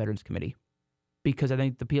Fame on the Veterans Committee, because I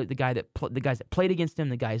think the guys that played against him,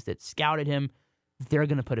 the guys that scouted him, they're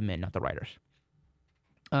going to put him in, not the writers.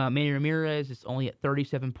 Manny Ramirez is only at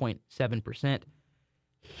 37.7%.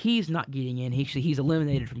 He's not getting in. He's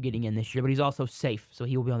eliminated from getting in this year, but he's also safe, so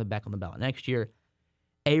he will be back on the ballot next year.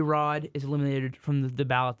 A-Rod is eliminated from the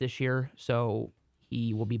ballot this year, so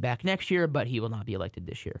he will be back next year, but he will not be elected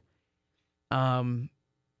this year.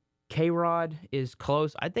 K-Rod is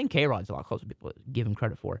close. I think K-Rod's a lot closer than people give him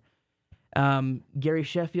credit for. Gary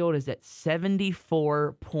Sheffield is at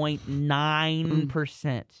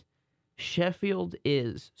 74.9%. Sheffield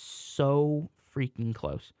is so freaking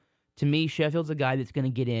close. To me, Sheffield's a guy that's going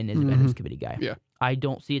to get in as a Veterans Committee guy. Yeah. I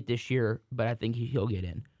don't see it this year, but I think he'll get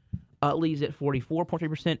in. Utley's at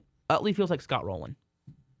 44.3%. Utley feels like Scott Rowland.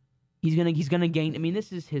 He's gonna gain. I mean,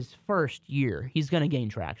 this is his first year. He's gonna gain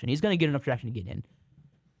traction. He's gonna get enough traction to get in.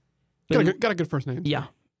 Got a good first name. Yeah.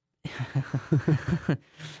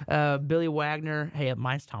 Billy Wagner. Hey,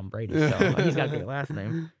 mine's Tom Brady, so he's got a great last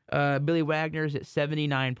name. Billy Wagner's at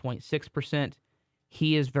 79.6%.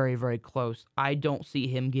 He is very, very close. I don't see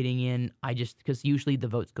him getting in. Because usually the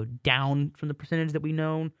votes go down from the percentage that we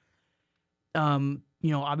know.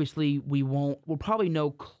 Obviously we'll probably know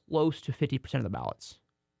close to 50% of the ballots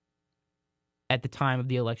at the time of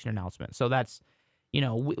the election announcement. So that's,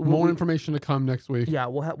 more information to come next week. Yeah,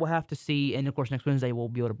 we'll have to see, and of course next Wednesday we'll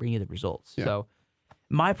be able to bring you the results. Yeah. So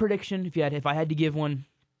my prediction, if I had to give one,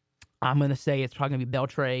 I'm going to say it's probably going to be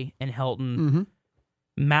Beltre and Helton. Mm-hmm.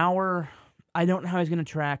 Mauer, I don't know how he's going to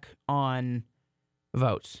track on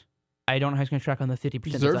votes. I don't know how he's going to track on the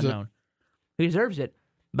 50% that's unknown. He deserves it,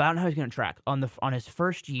 but I don't know how he's going to track on his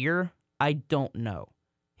first year. I don't know.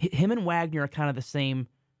 Him and Wagner are kind of the same.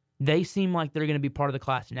 They seem like they're going to be part of the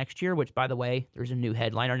class next year, which, by the way, there's a new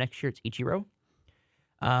headliner next year. It's Ichiro.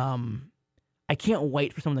 I can't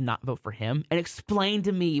wait for someone to not vote for him and explain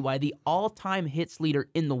to me why the all-time hits leader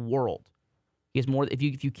in the world, he has more. If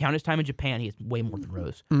you count his time in Japan, he has way more than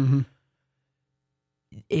Rose. Mm-hmm.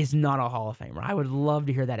 Is not a Hall of Famer. I would love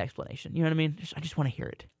to hear that explanation. You know what I mean? I just want to hear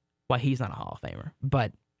it. Why he's not a Hall of Famer.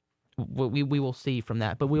 But we will see from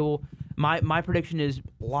that. But we will. My prediction is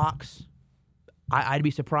locks. I'd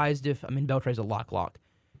be surprised if Beltre's a lock.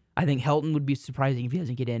 I think Helton would be surprising if he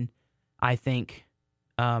doesn't get in. I think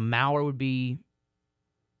Mauer would be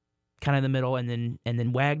kind of in the middle, and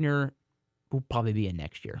then Wagner will probably be in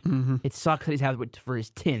next year. Mm-hmm. It sucks that he's had it for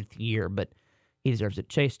his 10th year, but he deserves it.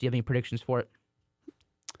 Chase, do you have any predictions for it?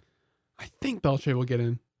 I think Beltre will get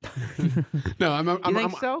in. No, I'm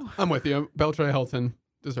think so? I'm with you. Beltre, Helton,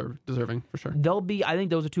 deserving for sure. They'll be. I think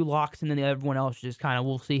those are 2 locks, and then everyone else just kind of.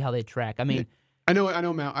 We'll see how they track. I mean, Yeah. I know.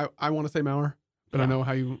 Mauer. I want to say Mauer, but Yeah. I know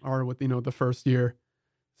how you are with the first year.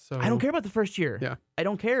 So I don't care about the first year. Yeah. I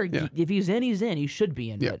don't care Yeah. if he's in. He's in. He should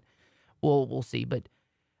be in. Yeah. But we'll see. But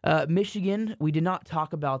Michigan, we did not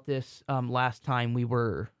talk about this last time we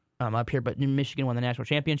were up here, but Michigan won the national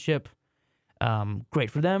championship.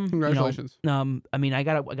 Great for them. Congratulations. I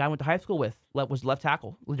got a guy I went to high school with. Was left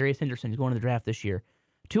tackle. Darius Henderson. He's going to the draft this year.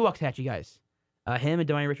 2 Waxahachie guys. Him and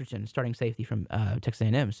Dwayne Richardson, starting safety from Texas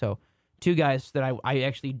A&M. So 2 guys that I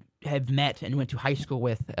actually have met and went to high school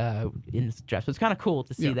with in this draft. So it's kind of cool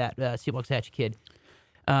to see that see a Waxahachie kid.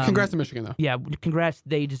 Congrats to Michigan, though. Yeah, congrats.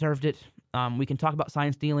 They deserved it. We can talk about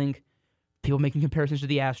sign stealing. People making comparisons to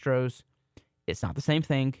the Astros. It's not the same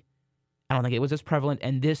thing. I don't think it was as prevalent,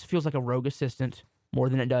 and this feels like a rogue assistant more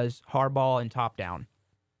than it does hardball and top down.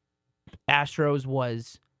 Astros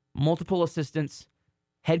was multiple assistants,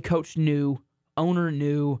 head coach knew, owner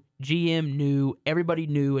knew, GM knew, everybody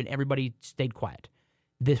knew, and everybody stayed quiet.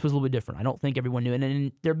 This was a little bit different. I don't think everyone knew. And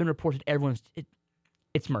then there have been reports that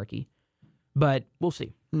it's murky. But we'll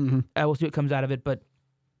see. Mm-hmm. We'll see what comes out of it. But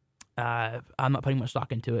I'm not putting much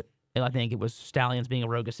stock into it. And I think it was Stallions being a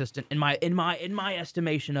rogue assistant. In my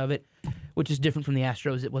estimation of it, which is different from the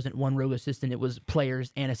Astros, it wasn't one rogue assistant. It was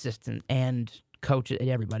players and assistant and coach and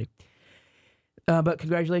everybody. But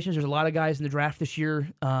congratulations. There's a lot of guys in the draft this year.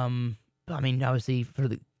 Obviously, for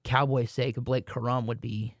the Cowboys' sake, Blake Corum would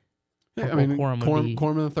be...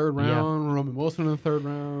 Corum in the third round, Roman Wilson in the third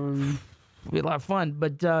round. It'll be a lot of fun,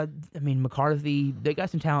 but McCarthy, they got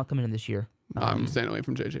some talent coming in this year. I'm staying away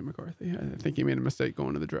from J.J. McCarthy. I think he made a mistake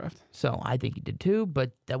going to the draft. So I think he did too,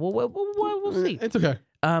 but we'll see. It's okay.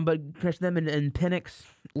 But Chris, them and Penix,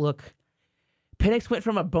 look, Penix went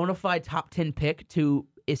from a bona fide top 10 pick to,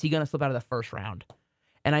 is he going to slip out of the first round?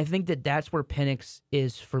 And I think that's where Penix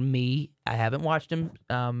is for me. I haven't watched him.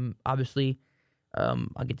 Obviously,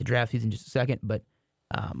 I'll get to draft season in just a second, but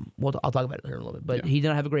I'll talk about it here in a little bit. But he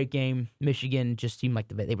didn't have a great game. Michigan just seemed like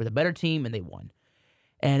they were the better team, and they won.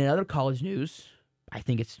 And in other college news, I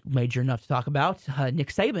think it's major enough to talk about.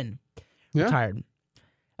 Nick Saban retired.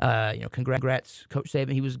 Congrats, Coach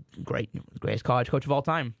Saban. He was great. The greatest college coach of all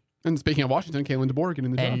time. And speaking of Washington, Kalen DeBoer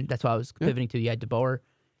getting the job. And that's what I was pivoting to. Yeah, DeBoer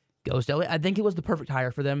goes to LA. I think it was the perfect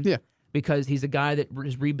hire for them. Yeah. Because he's a guy that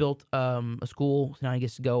has rebuilt a school, so now he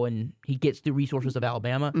gets to go and he gets the resources of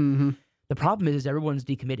Alabama. Mm-hmm. The problem is everyone's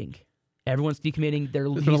decommitting. There's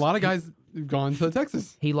been a lot of guys who've gone to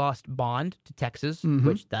Texas. He lost Bond to Texas,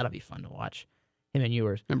 which that'll be fun to watch. Him and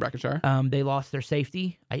Ewers. And Brackenshire. They lost their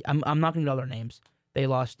safety. I'm not going to know their names. They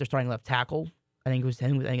lost their starting left tackle. I think this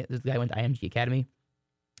guy went to IMG Academy.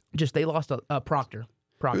 They lost a Proctor.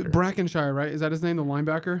 Brackenshire, right? Is that his name, the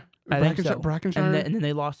linebacker? I think so. Brackenshire? And then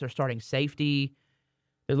they lost their starting safety.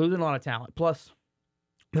 They're losing a lot of talent. Plus,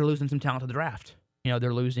 they're losing some talent to the draft.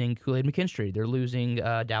 They're losing Kool-Aid McKinstry. They're losing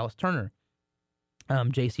Dallas Turner.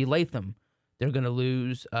 J.C. Latham. They're going to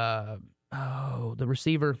lose the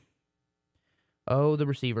receiver. The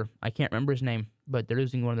receiver. I can't remember his name, but they're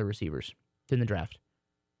losing one of the receivers in the draft.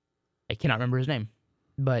 I cannot remember his name,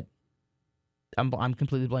 but I'm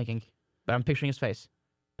completely blanking. But I'm picturing his face.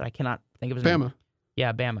 But I cannot think of his name. Bama.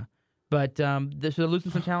 Yeah, Bama. But so they're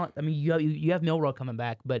losing some talent. I mean, you have Milroe coming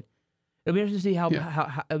back, but it'll be interesting to see how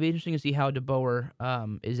it'll be interesting to see how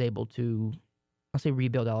DeBoer is able to, I'll say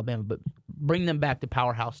rebuild Alabama, but bring them back to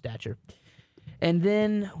powerhouse stature. And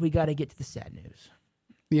then we got to get to the sad news.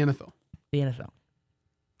 The NFL. It's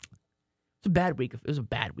a bad week. It was a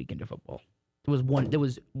bad weekend of football. There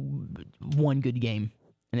was one good game,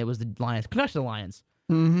 and it was the Lions. Congrats to the Lions.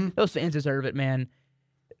 Mm-hmm. Those fans deserve it, man.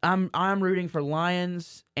 I'm rooting for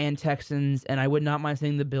Lions and Texans, and I would not mind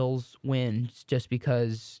seeing the Bills win just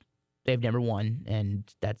because they've never won,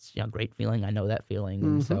 and that's a great feeling. I know that feeling,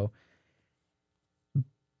 mm-hmm. and so.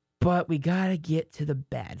 But we gotta get to the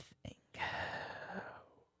bad thing.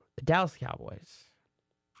 The Dallas Cowboys.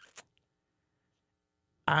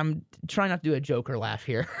 I'm trying not to do a Joker laugh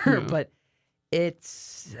here, but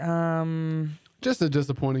it's just a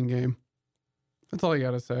disappointing game. That's all I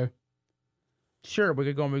gotta say. Sure, are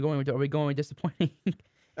we going with disappointing?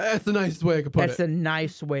 That's the nicest way I could put it. That's a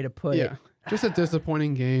nice way to put it. Yeah, just a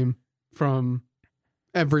disappointing game from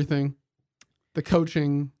everything. The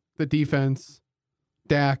coaching, the defense,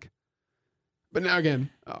 Dak. But now again,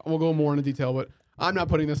 we'll go more into detail, but I'm not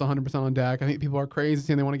putting this 100% on Dak. I think people are crazy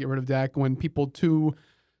saying they want to get rid of Dak when people two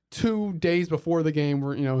days before the game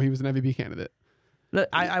were, he was an MVP candidate. Look,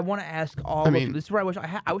 I want to ask all of you. This is where I wish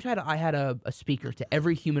I had a speaker to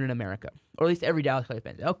every human in America, or at least every Dallas Cowboys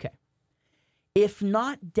fan. Okay, if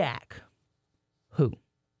not Dak, who?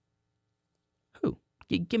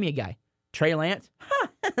 Give me a guy. Trey Lance?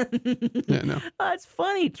 Yeah, no. That's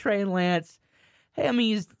funny, Trey Lance. Hey, I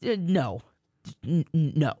mean, no,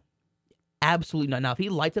 absolutely not. Now, if he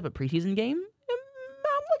lights up a preseason game,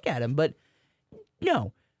 I'll look at him. But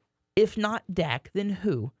no, if not Dak, then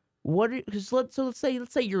who? Let's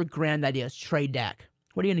say your grand idea is trade Dak.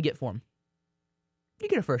 What are you going to get for him? You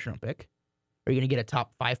get a first round pick. Are you going to get a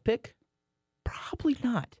top 5 pick? Probably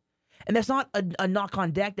not. And that's not a knock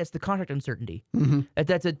on Dak. That's the contract uncertainty. Mm-hmm.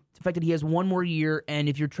 That's the fact that he has one more year, and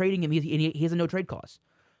if you're trading him, he has a no trade clause.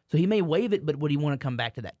 So he may waive it, but would he want to come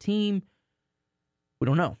back to that team? We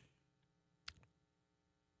don't know.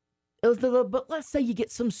 But let's say you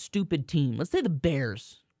get some stupid team. Let's say the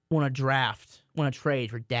Bears want to trade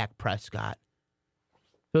for Dak Prescott.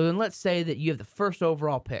 So then let's say that you have the first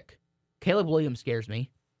overall pick. Caleb Williams scares me.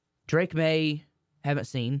 Drake May, haven't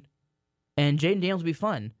seen. And Jaden Daniels will be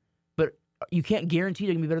fun. But you can't guarantee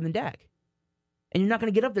they're going to be better than Dak. And you're not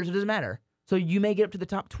going to get up there, so it doesn't matter. So you may get up to the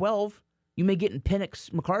top 12. You may get in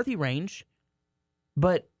Penix McCarthy range.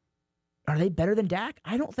 But are they better than Dak?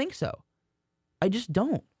 I don't think so. I just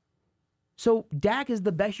don't. So Dak is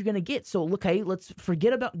the best you're going to get. So, okay, let's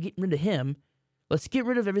forget about getting rid of him. Let's get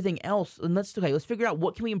rid of everything else. And let's figure out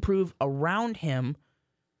what can we improve around him.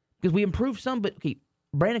 Because we improved some, but, okay,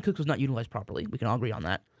 Brandon Cooks was not utilized properly. We can all agree on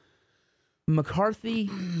that. McCarthy,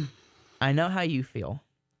 I know how you feel.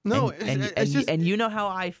 No, and you know how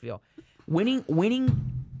I feel. Winning,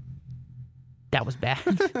 that was bad.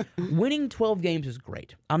 Winning 12 games is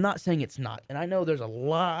great. I'm not saying it's not. And I know there's a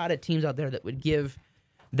lot of teams out there that would give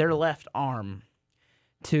their left arm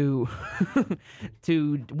to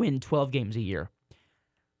to win 12 games a year.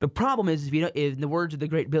 The problem is, in the words of the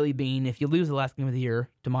great Billy Bean, if you lose the last game of the year,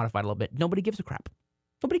 to modify it a little bit, nobody gives a crap.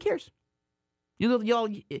 Nobody cares. You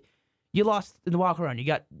lost in the wild card round. You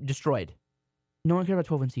got destroyed. No one cares about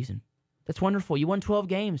 12-win season. That's wonderful. You won 12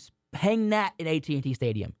 games. Hang that in AT&T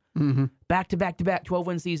Stadium. Mm-hmm. Back-to-back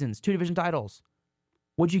 12-win seasons, 2 division titles.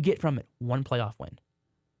 What'd you get from it? 1 playoff win.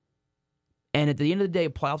 And at the end of the day,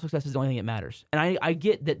 playoff success is the only thing that matters. And I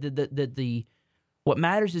get that the what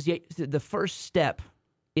matters is the first step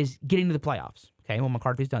is getting to the playoffs. Okay, well,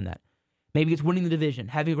 McCarthy's done that. Maybe it's winning the division,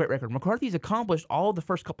 having a great record. McCarthy's accomplished all of the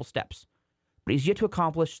first couple steps, but he's yet to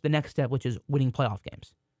accomplish the next step, which is winning playoff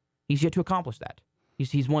games. He's yet to accomplish that.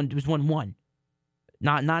 He's won one,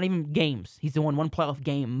 not even games. He's won 1 playoff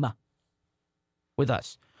game with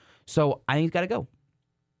us. So I think he's got to go.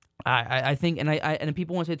 I think, and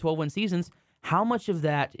people want to say 12-win seasons. How much of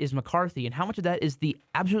that is McCarthy, and how much of that is the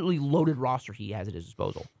absolutely loaded roster he has at his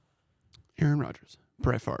disposal? Aaron Rodgers,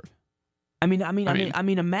 Brett Favre. I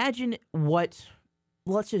mean, imagine what.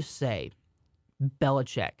 Let's just say,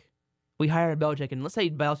 Belichick. We hired Belichick, and let's say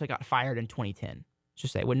Belichick got fired in 2010. Let's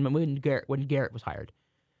just say when Garrett was hired,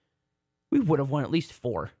 we would have won at least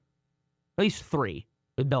 4, at least 3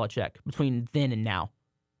 with Belichick between then and now.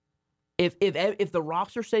 If the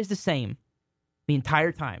roster stays the same the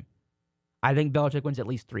entire time, I think Belichick wins at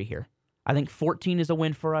least 3 here. I think 14 is a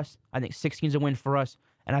win for us. I think 16 is a win for us,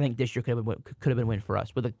 and I think this year could have been a win for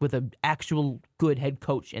us with an actual good head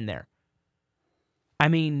coach in there. I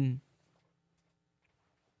mean,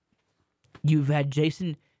 you've had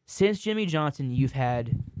Jason since Jimmy Johnson. You've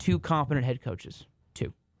had 2 competent head coaches.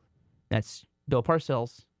 2. That's Bill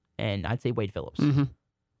Parcells and I'd say Wade Phillips. Mm-hmm.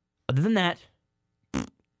 Other than that,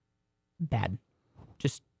 bad.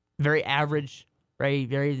 Just very average, very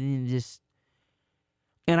just.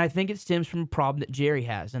 And I think it stems from a problem that Jerry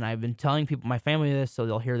has. And I've been telling people, my family, this, so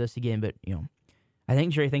they'll hear this again. But, I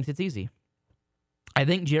think Jerry thinks it's easy. I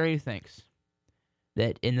think Jerry thinks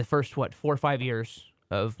that in the first, 4 or 5 years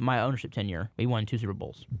of my ownership tenure, we won 2 Super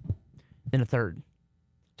Bowls. Then a 3rd.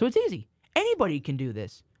 So it's easy. Anybody can do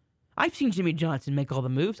this. I've seen Jimmy Johnson make all the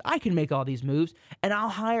moves. I can make all these moves. And I'll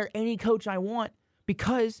hire any coach I want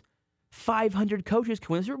because 500 coaches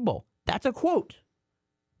can win the Super Bowl. That's a quote.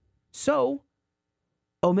 So,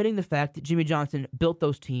 omitting the fact that Jimmy Johnson built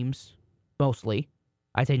those teams, mostly,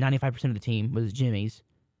 I'd say 95% of the team was Jimmy's,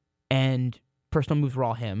 and personal moves were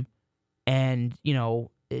all him. And,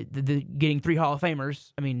 getting 3 Hall of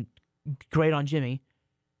Famers, I mean, great on Jimmy.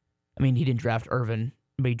 I mean, he didn't draft Irvin,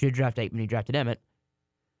 but he did draft Aikman, he drafted Emmett.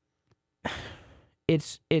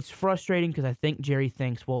 It's frustrating because I think Jerry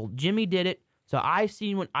thinks, well, Jimmy did it, so I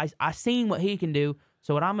seen what he can do.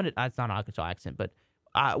 So what I'm gonna, it's not an Arkansas accent, but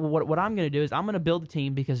what I'm gonna do is I'm gonna build a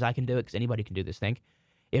team because I can do it, because anybody can do this thing.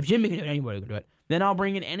 If Jimmy can do it, anybody can do it. Then I'll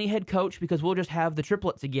bring in any head coach because we'll just have the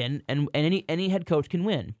triplets again, and any head coach can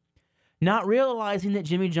win. Not realizing that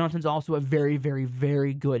Jimmy Johnson's also a very, very,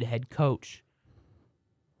 very good head coach.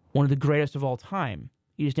 One of the greatest of all time.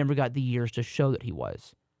 He just never got the years to show that he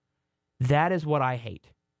was. That is what I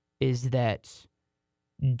hate, is that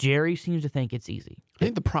Jerry seems to think it's easy. I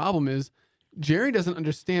think the problem is Jerry doesn't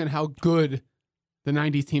understand how good the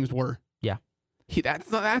 90s teams were. Yeah.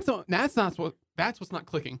 That's what's not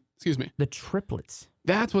clicking. Excuse me. The triplets.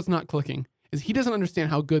 That's what's not clicking, is he doesn't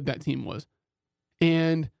understand how good that team was.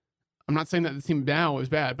 And I'm not saying that the team now is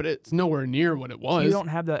bad, but it's nowhere near what it was. You don't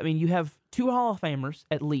have that. I mean, you have 2 Hall of Famers,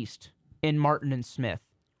 at least, in Martin and Smith.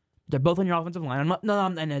 They're both on your offensive line.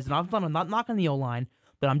 And as an offensive line, I'm not knocking the O-line,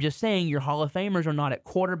 but I'm just saying your Hall of Famers are not at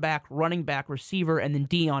quarterback, running back, receiver, and then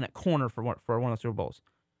Dion at corner for one of the Super Bowls.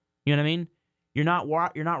 You know what I mean? You're not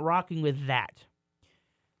rocking with that.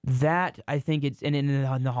 That, I think it's, and in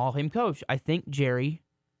the Hall of Fame coach, I think Jerry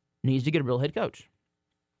needs to get a real head coach.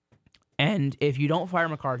 And if you don't fire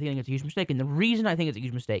McCarthy, I think it's a huge mistake. And the reason I think it's a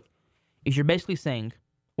huge mistake is you're basically saying,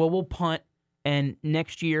 well, we'll punt, and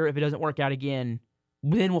next year, if it doesn't work out again,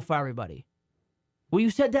 then we'll fire everybody. Well, you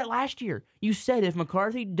said that last year. You said if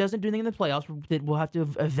McCarthy doesn't do anything in the playoffs, that we'll have to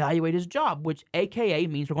evaluate his job, which AKA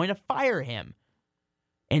means we're going to fire him.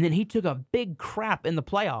 And then he took a big crap in the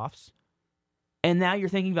playoffs, and now you're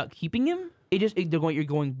thinking about keeping him. You're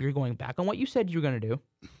going back on what you said you were going to do.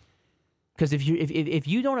 Because if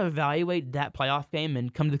you don't evaluate that playoff game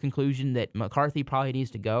and come to the conclusion that McCarthy probably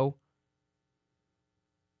needs to go,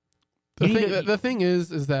 the thing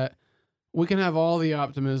is that we can have all the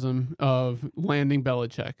optimism of landing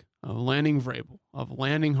Belichick, of landing Vrabel, of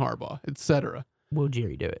landing Harbaugh, etc. Will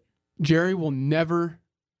Jerry do it? Jerry will never,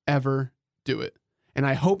 ever do it. And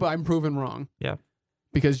I hope I'm proven wrong. Yeah.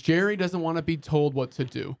 Because Jerry doesn't want to be told what to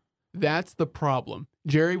do. That's the problem.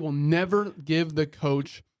 Jerry will never give the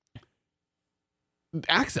coach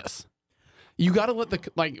access. You got to let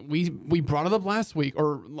we brought it up last week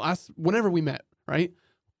or whenever we met, right?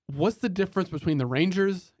 What's the difference between the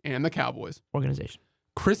Rangers and the Cowboys? Organization.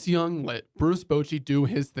 Chris Young let Bruce Bochy do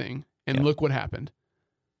his thing, and look what happened.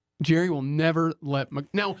 Jerry will never let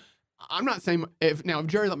now. I'm not saying if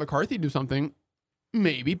Jerry let McCarthy do something,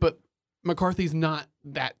 maybe, but McCarthy's not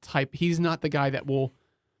that type. He's not the guy that will.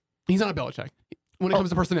 He's not a Belichick when it comes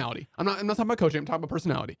to personality. I'm not talking about coaching. I'm talking about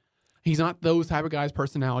personality. He's not those type of guys'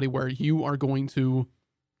 personality where you are going to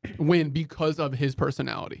win because of his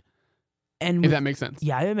personality. And if that makes sense.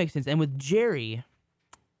 Yeah, it makes sense. And with Jerry,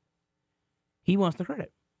 he wants the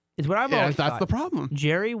credit. Is what I've always thought. That's the problem.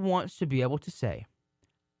 Jerry wants to be able to say,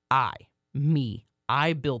 I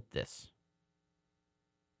built this.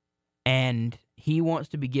 And he wants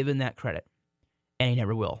to be given that credit. And he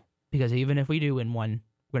never will. Because even if we do win one,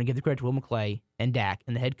 we're going to give the credit to Will McClay and Dak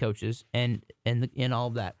and the head coaches and all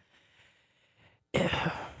of that.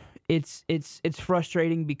 It's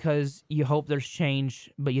frustrating because you hope there's change,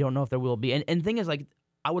 but you don't know if there will be. And the thing is,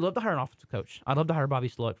 I would love to hire an offensive coach. I'd love to hire Bobby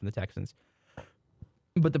Slowick from the Texans.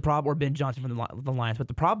 But the problem, or Ben Johnson from the Lions. But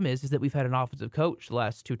the problem is that we've had an offensive coach the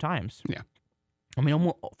last 2 times. Yeah. I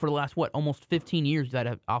mean, for the last, almost 15 years, we've had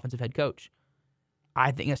an offensive head coach.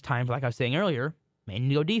 I think it's time, like I was saying earlier, man, you need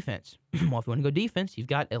to go defense. Well, if you want to go defense, you've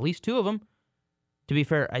got at least 2 of them. To be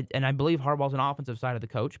fair, I believe Harbaugh's an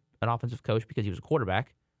offensive coach because he was a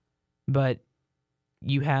quarterback. But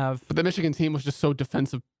you have... But the Michigan team was just so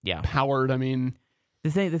defensive powered. I mean... The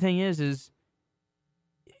thing is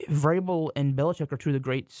Vrabel and Belichick are 2 of the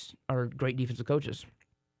great defensive coaches.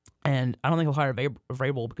 And I don't think he'll hire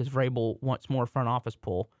Vrabel because Vrabel wants more front office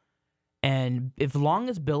pull. And as long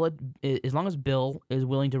as Bill is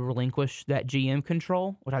willing to relinquish that GM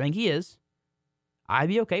control, which I think he is, I'd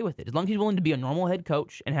be okay with it. As long as he's willing to be a normal head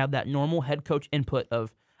coach and have that normal head coach input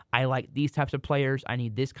of, I like these types of players, I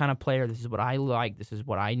need this kind of player, this is what I like, this is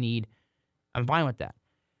what I need, I'm fine with that.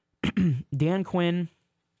 Dan Quinn,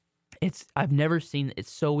 I've never seen,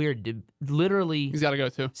 it's so weird. Literally, he's got to go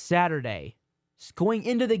too. Saturday, going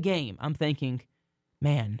into the game, I'm thinking,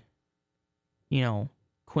 man,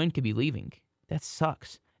 Quinn could be leaving. That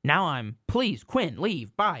sucks. Now please, Quinn,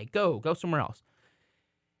 leave, bye, go somewhere else.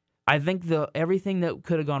 I think everything that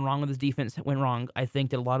could have gone wrong with his defense went wrong. I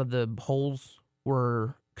think that a lot of the holes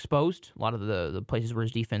were exposed. A lot of the places where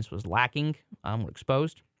his defense was lacking were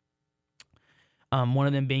exposed. One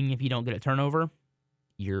of them being if you don't get a turnover,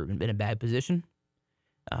 you're in a bad position.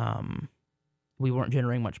 We weren't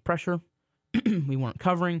generating much pressure. We weren't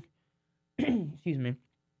covering. Excuse me.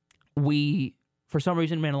 We, for some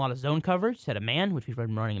reason, ran a lot of zone coverage instead of man, which we've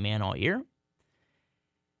been running a man all year.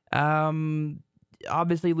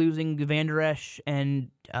 Obviously, losing Van Der Esch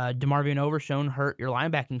and DeMarvion Overshone hurt your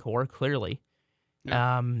linebacking core, clearly.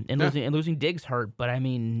 Yeah. Losing Diggs hurt, but I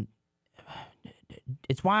mean,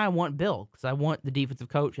 it's why I want Bill, because I want the defensive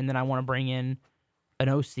coach, and then I want to bring in an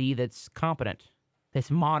OC that's competent,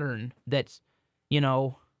 that's modern, that's,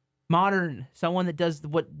 modern, someone that does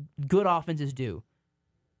what good offenses do.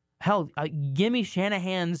 Hell, give me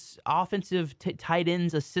Shanahan's offensive tight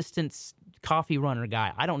ends assistants coffee runner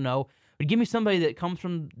guy. I don't know. But give me somebody that comes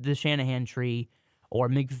from the Shanahan tree or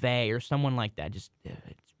McVay or someone like that.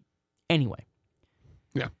 Anyway.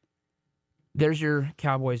 Yeah. There's your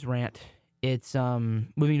Cowboys rant. It's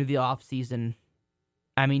moving to the offseason.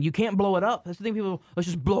 I mean, you can't blow it up. That's the thing people, let's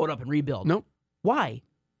just blow it up and rebuild. Nope. Why?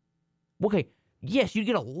 Okay, yes, you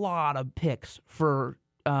get a lot of picks for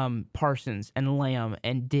Parsons and Lamb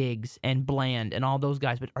and Diggs and Bland and all those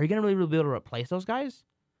guys, but are you going to really be able to replace those guys?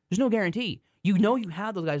 There's no guarantee. You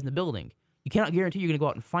have those guys in the building. You cannot guarantee you're going to go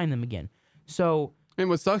out and find them again. So, and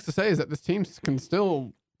what sucks to say is that this team can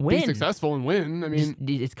still be successful and win. I mean,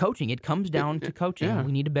 it's coaching. It comes down to coaching. Yeah.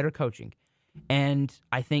 We need a better coaching. And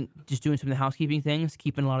I think just doing some of the housekeeping things,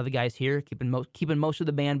 keeping a lot of the guys here, keeping most of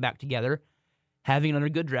the band back together, having another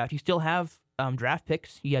good draft. You still have draft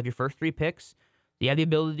picks. You have your first 3 picks. You have the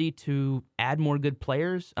ability to add more good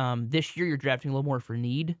players. This year, you're drafting a little more for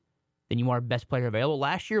need than you are best player available.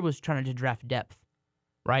 Last year was trying to draft depth,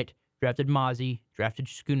 right? Drafted Mozzie, drafted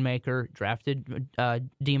Schoonmaker, drafted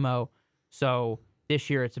Demo. So this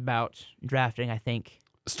year, it's about drafting, I think,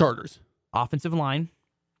 starters, offensive line,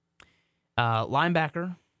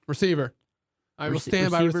 linebacker, receiver. I will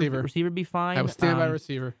stand by receiver. Receiver would be fine. I will stand by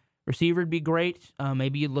receiver. Receiver would be great.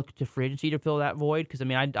 Maybe you look to free agency to fill that void because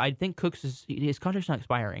I think Cooks his contract's not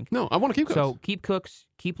expiring. No, I want to keep Cooks. So keep Cooks,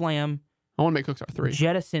 keep Lamb. I want to make Cooks our 3.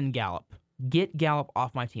 Jettison Gallup. Get Gallup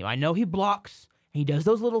off my team. I know he blocks. He does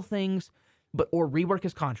those little things, or rework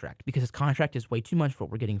his contract because his contract is way too much for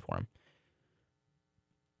what we're getting for him.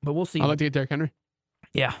 But we'll see. I'd like to get Derrick Henry.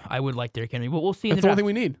 Yeah, I would like Derrick Henry, but we'll see. That's the only thing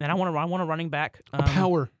we need. And I want a running back. A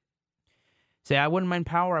power. Say I wouldn't mind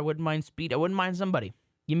power. I wouldn't mind speed. I wouldn't mind somebody.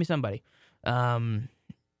 Give me somebody. But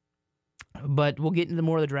we'll get into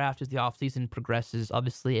more of the draft as the offseason progresses.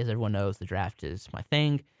 Obviously, as everyone knows, the draft is my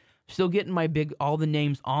thing. Still getting all the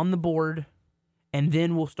names on the board, and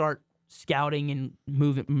then we'll start scouting and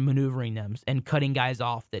maneuvering them and cutting guys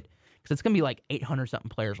off because it's going to be like 800-something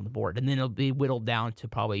players on the board, and then it'll be whittled down to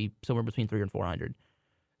probably somewhere between 300 and 400.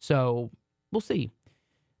 So we'll see.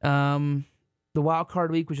 The wild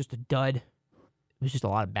card week was just a dud. It was just a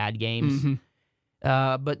lot of bad games.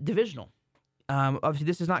 Mm-hmm. But divisional. Obviously,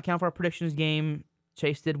 this does not count for our predictions game.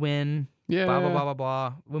 Chase did win. Yeah. Blah, blah, blah, blah,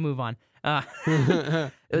 blah. We'll move on.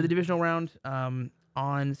 The divisional round,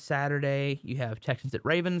 on Saturday, you have Texans at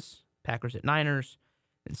Ravens, Packers at Niners.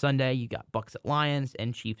 And Sunday, you got Bucks at Lions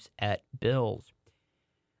and Chiefs at Bills.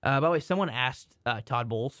 By the way, someone asked Todd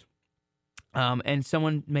Bowles, and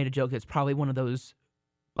someone made a joke that's probably one of those,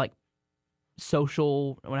 like,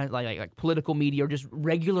 social, like political media or just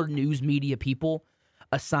regular news media people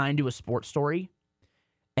assigned to a sports story.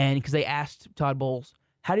 And because they asked Todd Bowles,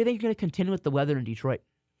 how do you think you're going to contend with the weather in Detroit?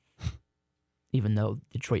 Even though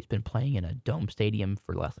Detroit's been playing in a dome stadium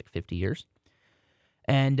for the last 50 years.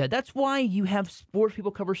 And that's why you have sports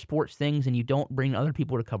people cover sports things and you don't bring other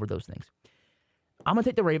people to cover those things. I'm going to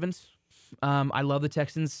take the Ravens. I love the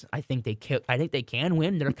Texans. I think they can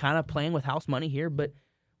win. They're kind of playing with house money here, but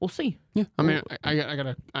we'll see. Yeah, I mean,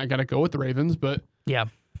 I gotta go with the Ravens, but yeah,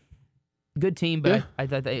 good team, but yeah. I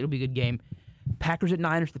thought it'll be a good game. Packers at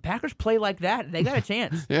Niners. The Packers play like that. They got a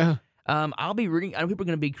chance. Yeah. I'll be rooting. I know people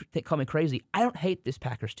are going to call me crazy. I don't hate this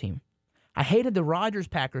Packers team. I hated the Rodgers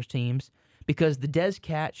Packers teams because the Dez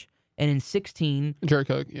catch and in 16, Jared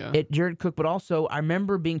Cook, yeah. Jared Cook, but also I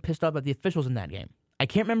remember being pissed off at the officials in that game. I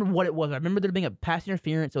can't remember what it was. I remember there being a pass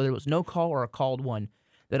interference, so there was no call or a called one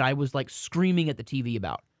that I was screaming at the TV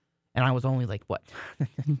about. And I was only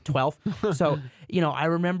 12? So, I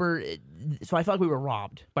remember, so I felt like we were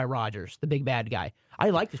robbed by Rodgers, the big bad guy.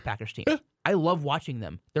 I like this Packers team. I love watching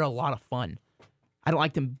them. They're a lot of fun. I don't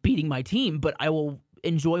like them beating my team, but I will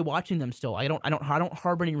enjoy watching them still. I don't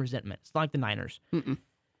harbor any resentment. It's not like the Niners. Mm-mm.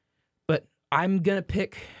 But I'm gonna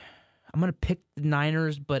pick the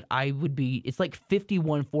Niners, but it's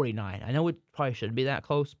 51-49. I know it probably shouldn't be that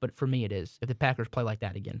close, but for me it is. If the Packers play like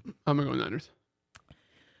that again. I'm gonna go Niners.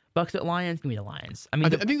 Bucks at Lions, give me the Lions. I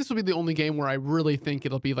think this will be the only game where I really think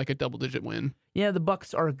it'll be a double-digit win. Yeah, the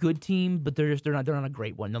Bucks are a good team, but they're not a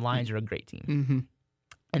great one. The Lions are a great team. Mm-hmm.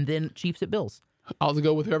 And then Chiefs at Bills. I'll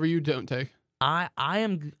go with whoever you don't take. I'm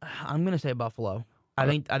gonna say Buffalo. I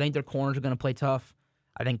think their corners are gonna play tough.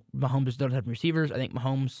 I think Mahomes doesn't have receivers. I think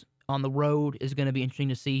Mahomes on the road is gonna be interesting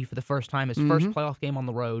to see for the first time. His first playoff game on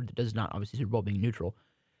the road does not obviously Super Bowl being neutral.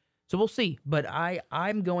 So we'll see. But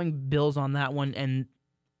I'm going Bills on that one, and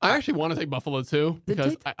I actually want to take Buffalo too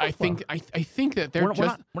because I think that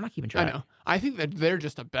we're not keeping track. I know. I think that they're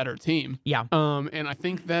just a better team. Yeah. And I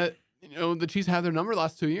think that the Chiefs have their number the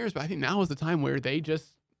last 2 years, but I think now is the time where they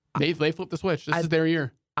flipped the switch. This is their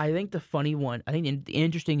year. I think the funny one, the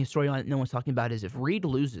interesting storyline no one's talking about is if Reed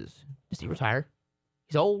loses, does he retire?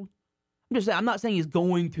 He's old. I'm not saying he's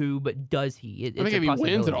going to, but does he? I think if he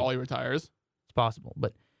wins it all, he retires. It's possible,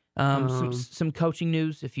 but some coaching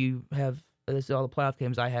news. If you have. This is all the playoff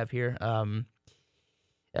games I have here.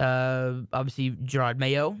 Obviously, Gerard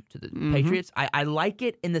Mayo to the Patriots. I like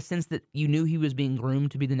it in the sense that you knew he was being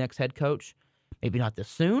groomed to be the next head coach. Maybe not this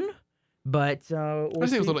soon, but I think it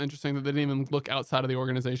was a little interesting that they didn't even look outside of the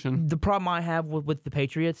organization. The problem I have with the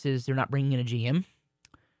Patriots is they're not bringing in a GM.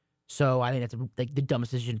 So I think that's the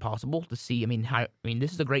dumbest decision possible to see.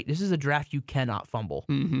 This is a draft you cannot fumble,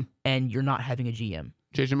 and you're not having a GM.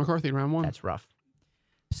 JJ McCarthy, round 1. That's rough.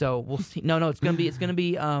 So we'll see. No, it's gonna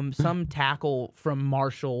be some tackle from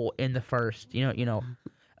Marshall in the first.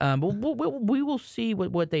 But we will see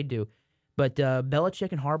what they do. But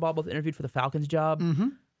Belichick and Harbaugh both interviewed for the Falcons job.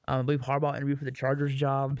 I believe Harbaugh interviewed for the Chargers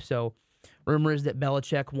job. So rumor is that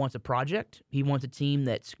Belichick wants a project. He wants a team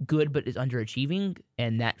that's good but is underachieving,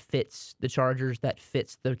 and that fits the Chargers, that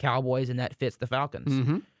fits the Cowboys, and that fits the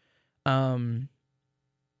Falcons. Mm-hmm.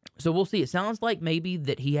 So we'll see. It sounds like maybe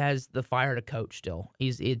that he has the fire to coach still. He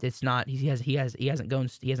hasn't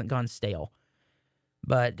gone stale.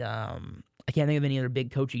 But I can't think of any other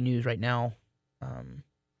big coaching news right now.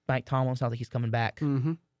 Mike Tomlin sounds like he's coming back.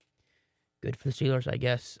 Mm-hmm. Good for the Steelers, I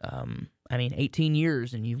guess. 18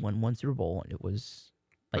 years and you've won one Super Bowl, and it was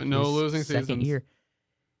like but no his losing second seasons. year.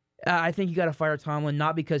 I think you got to fire Tomlin,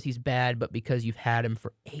 not because he's bad, but because you've had him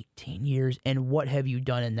for 18 years. And what have you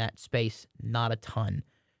done in that space? Not a ton.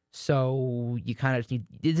 So you kind of need.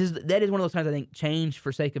 That is one of those times I think change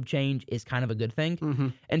for sake of change is kind of a good thing. Mm-hmm.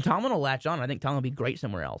 And Tomlin will latch on. I think Tomlin will be great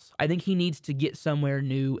somewhere else. I think he needs to get somewhere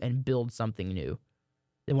new and build something new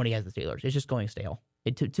than what he has the Steelers. It's just going stale.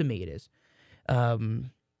 To me, it is.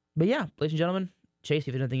 But yeah, ladies and gentlemen, Chase, if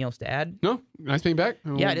you have anything else to add? No, nice being back.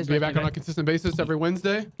 Yeah, We'll it is be nice back being on a back. consistent basis every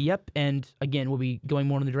Wednesday. Yep. And again, we'll be going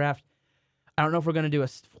more into the draft. I don't know if we're going to do a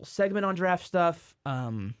full segment on draft stuff.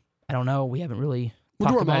 I don't know. We haven't really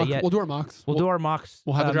talked about it yet. We'll do our mocks. We'll do our mocks.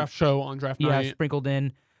 We'll have the draft show on draft night. Sprinkled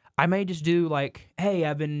in. I may just do like, hey,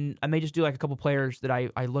 I may just do like a couple players that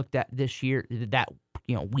I looked at this year, that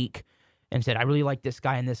week, and said I really like this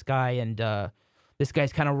guy, and this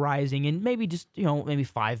guy's kind of rising, and maybe just maybe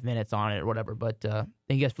 5 minutes on it or whatever. But thank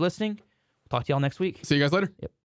you guys for listening. Talk to y'all next week. See you guys later. Yep.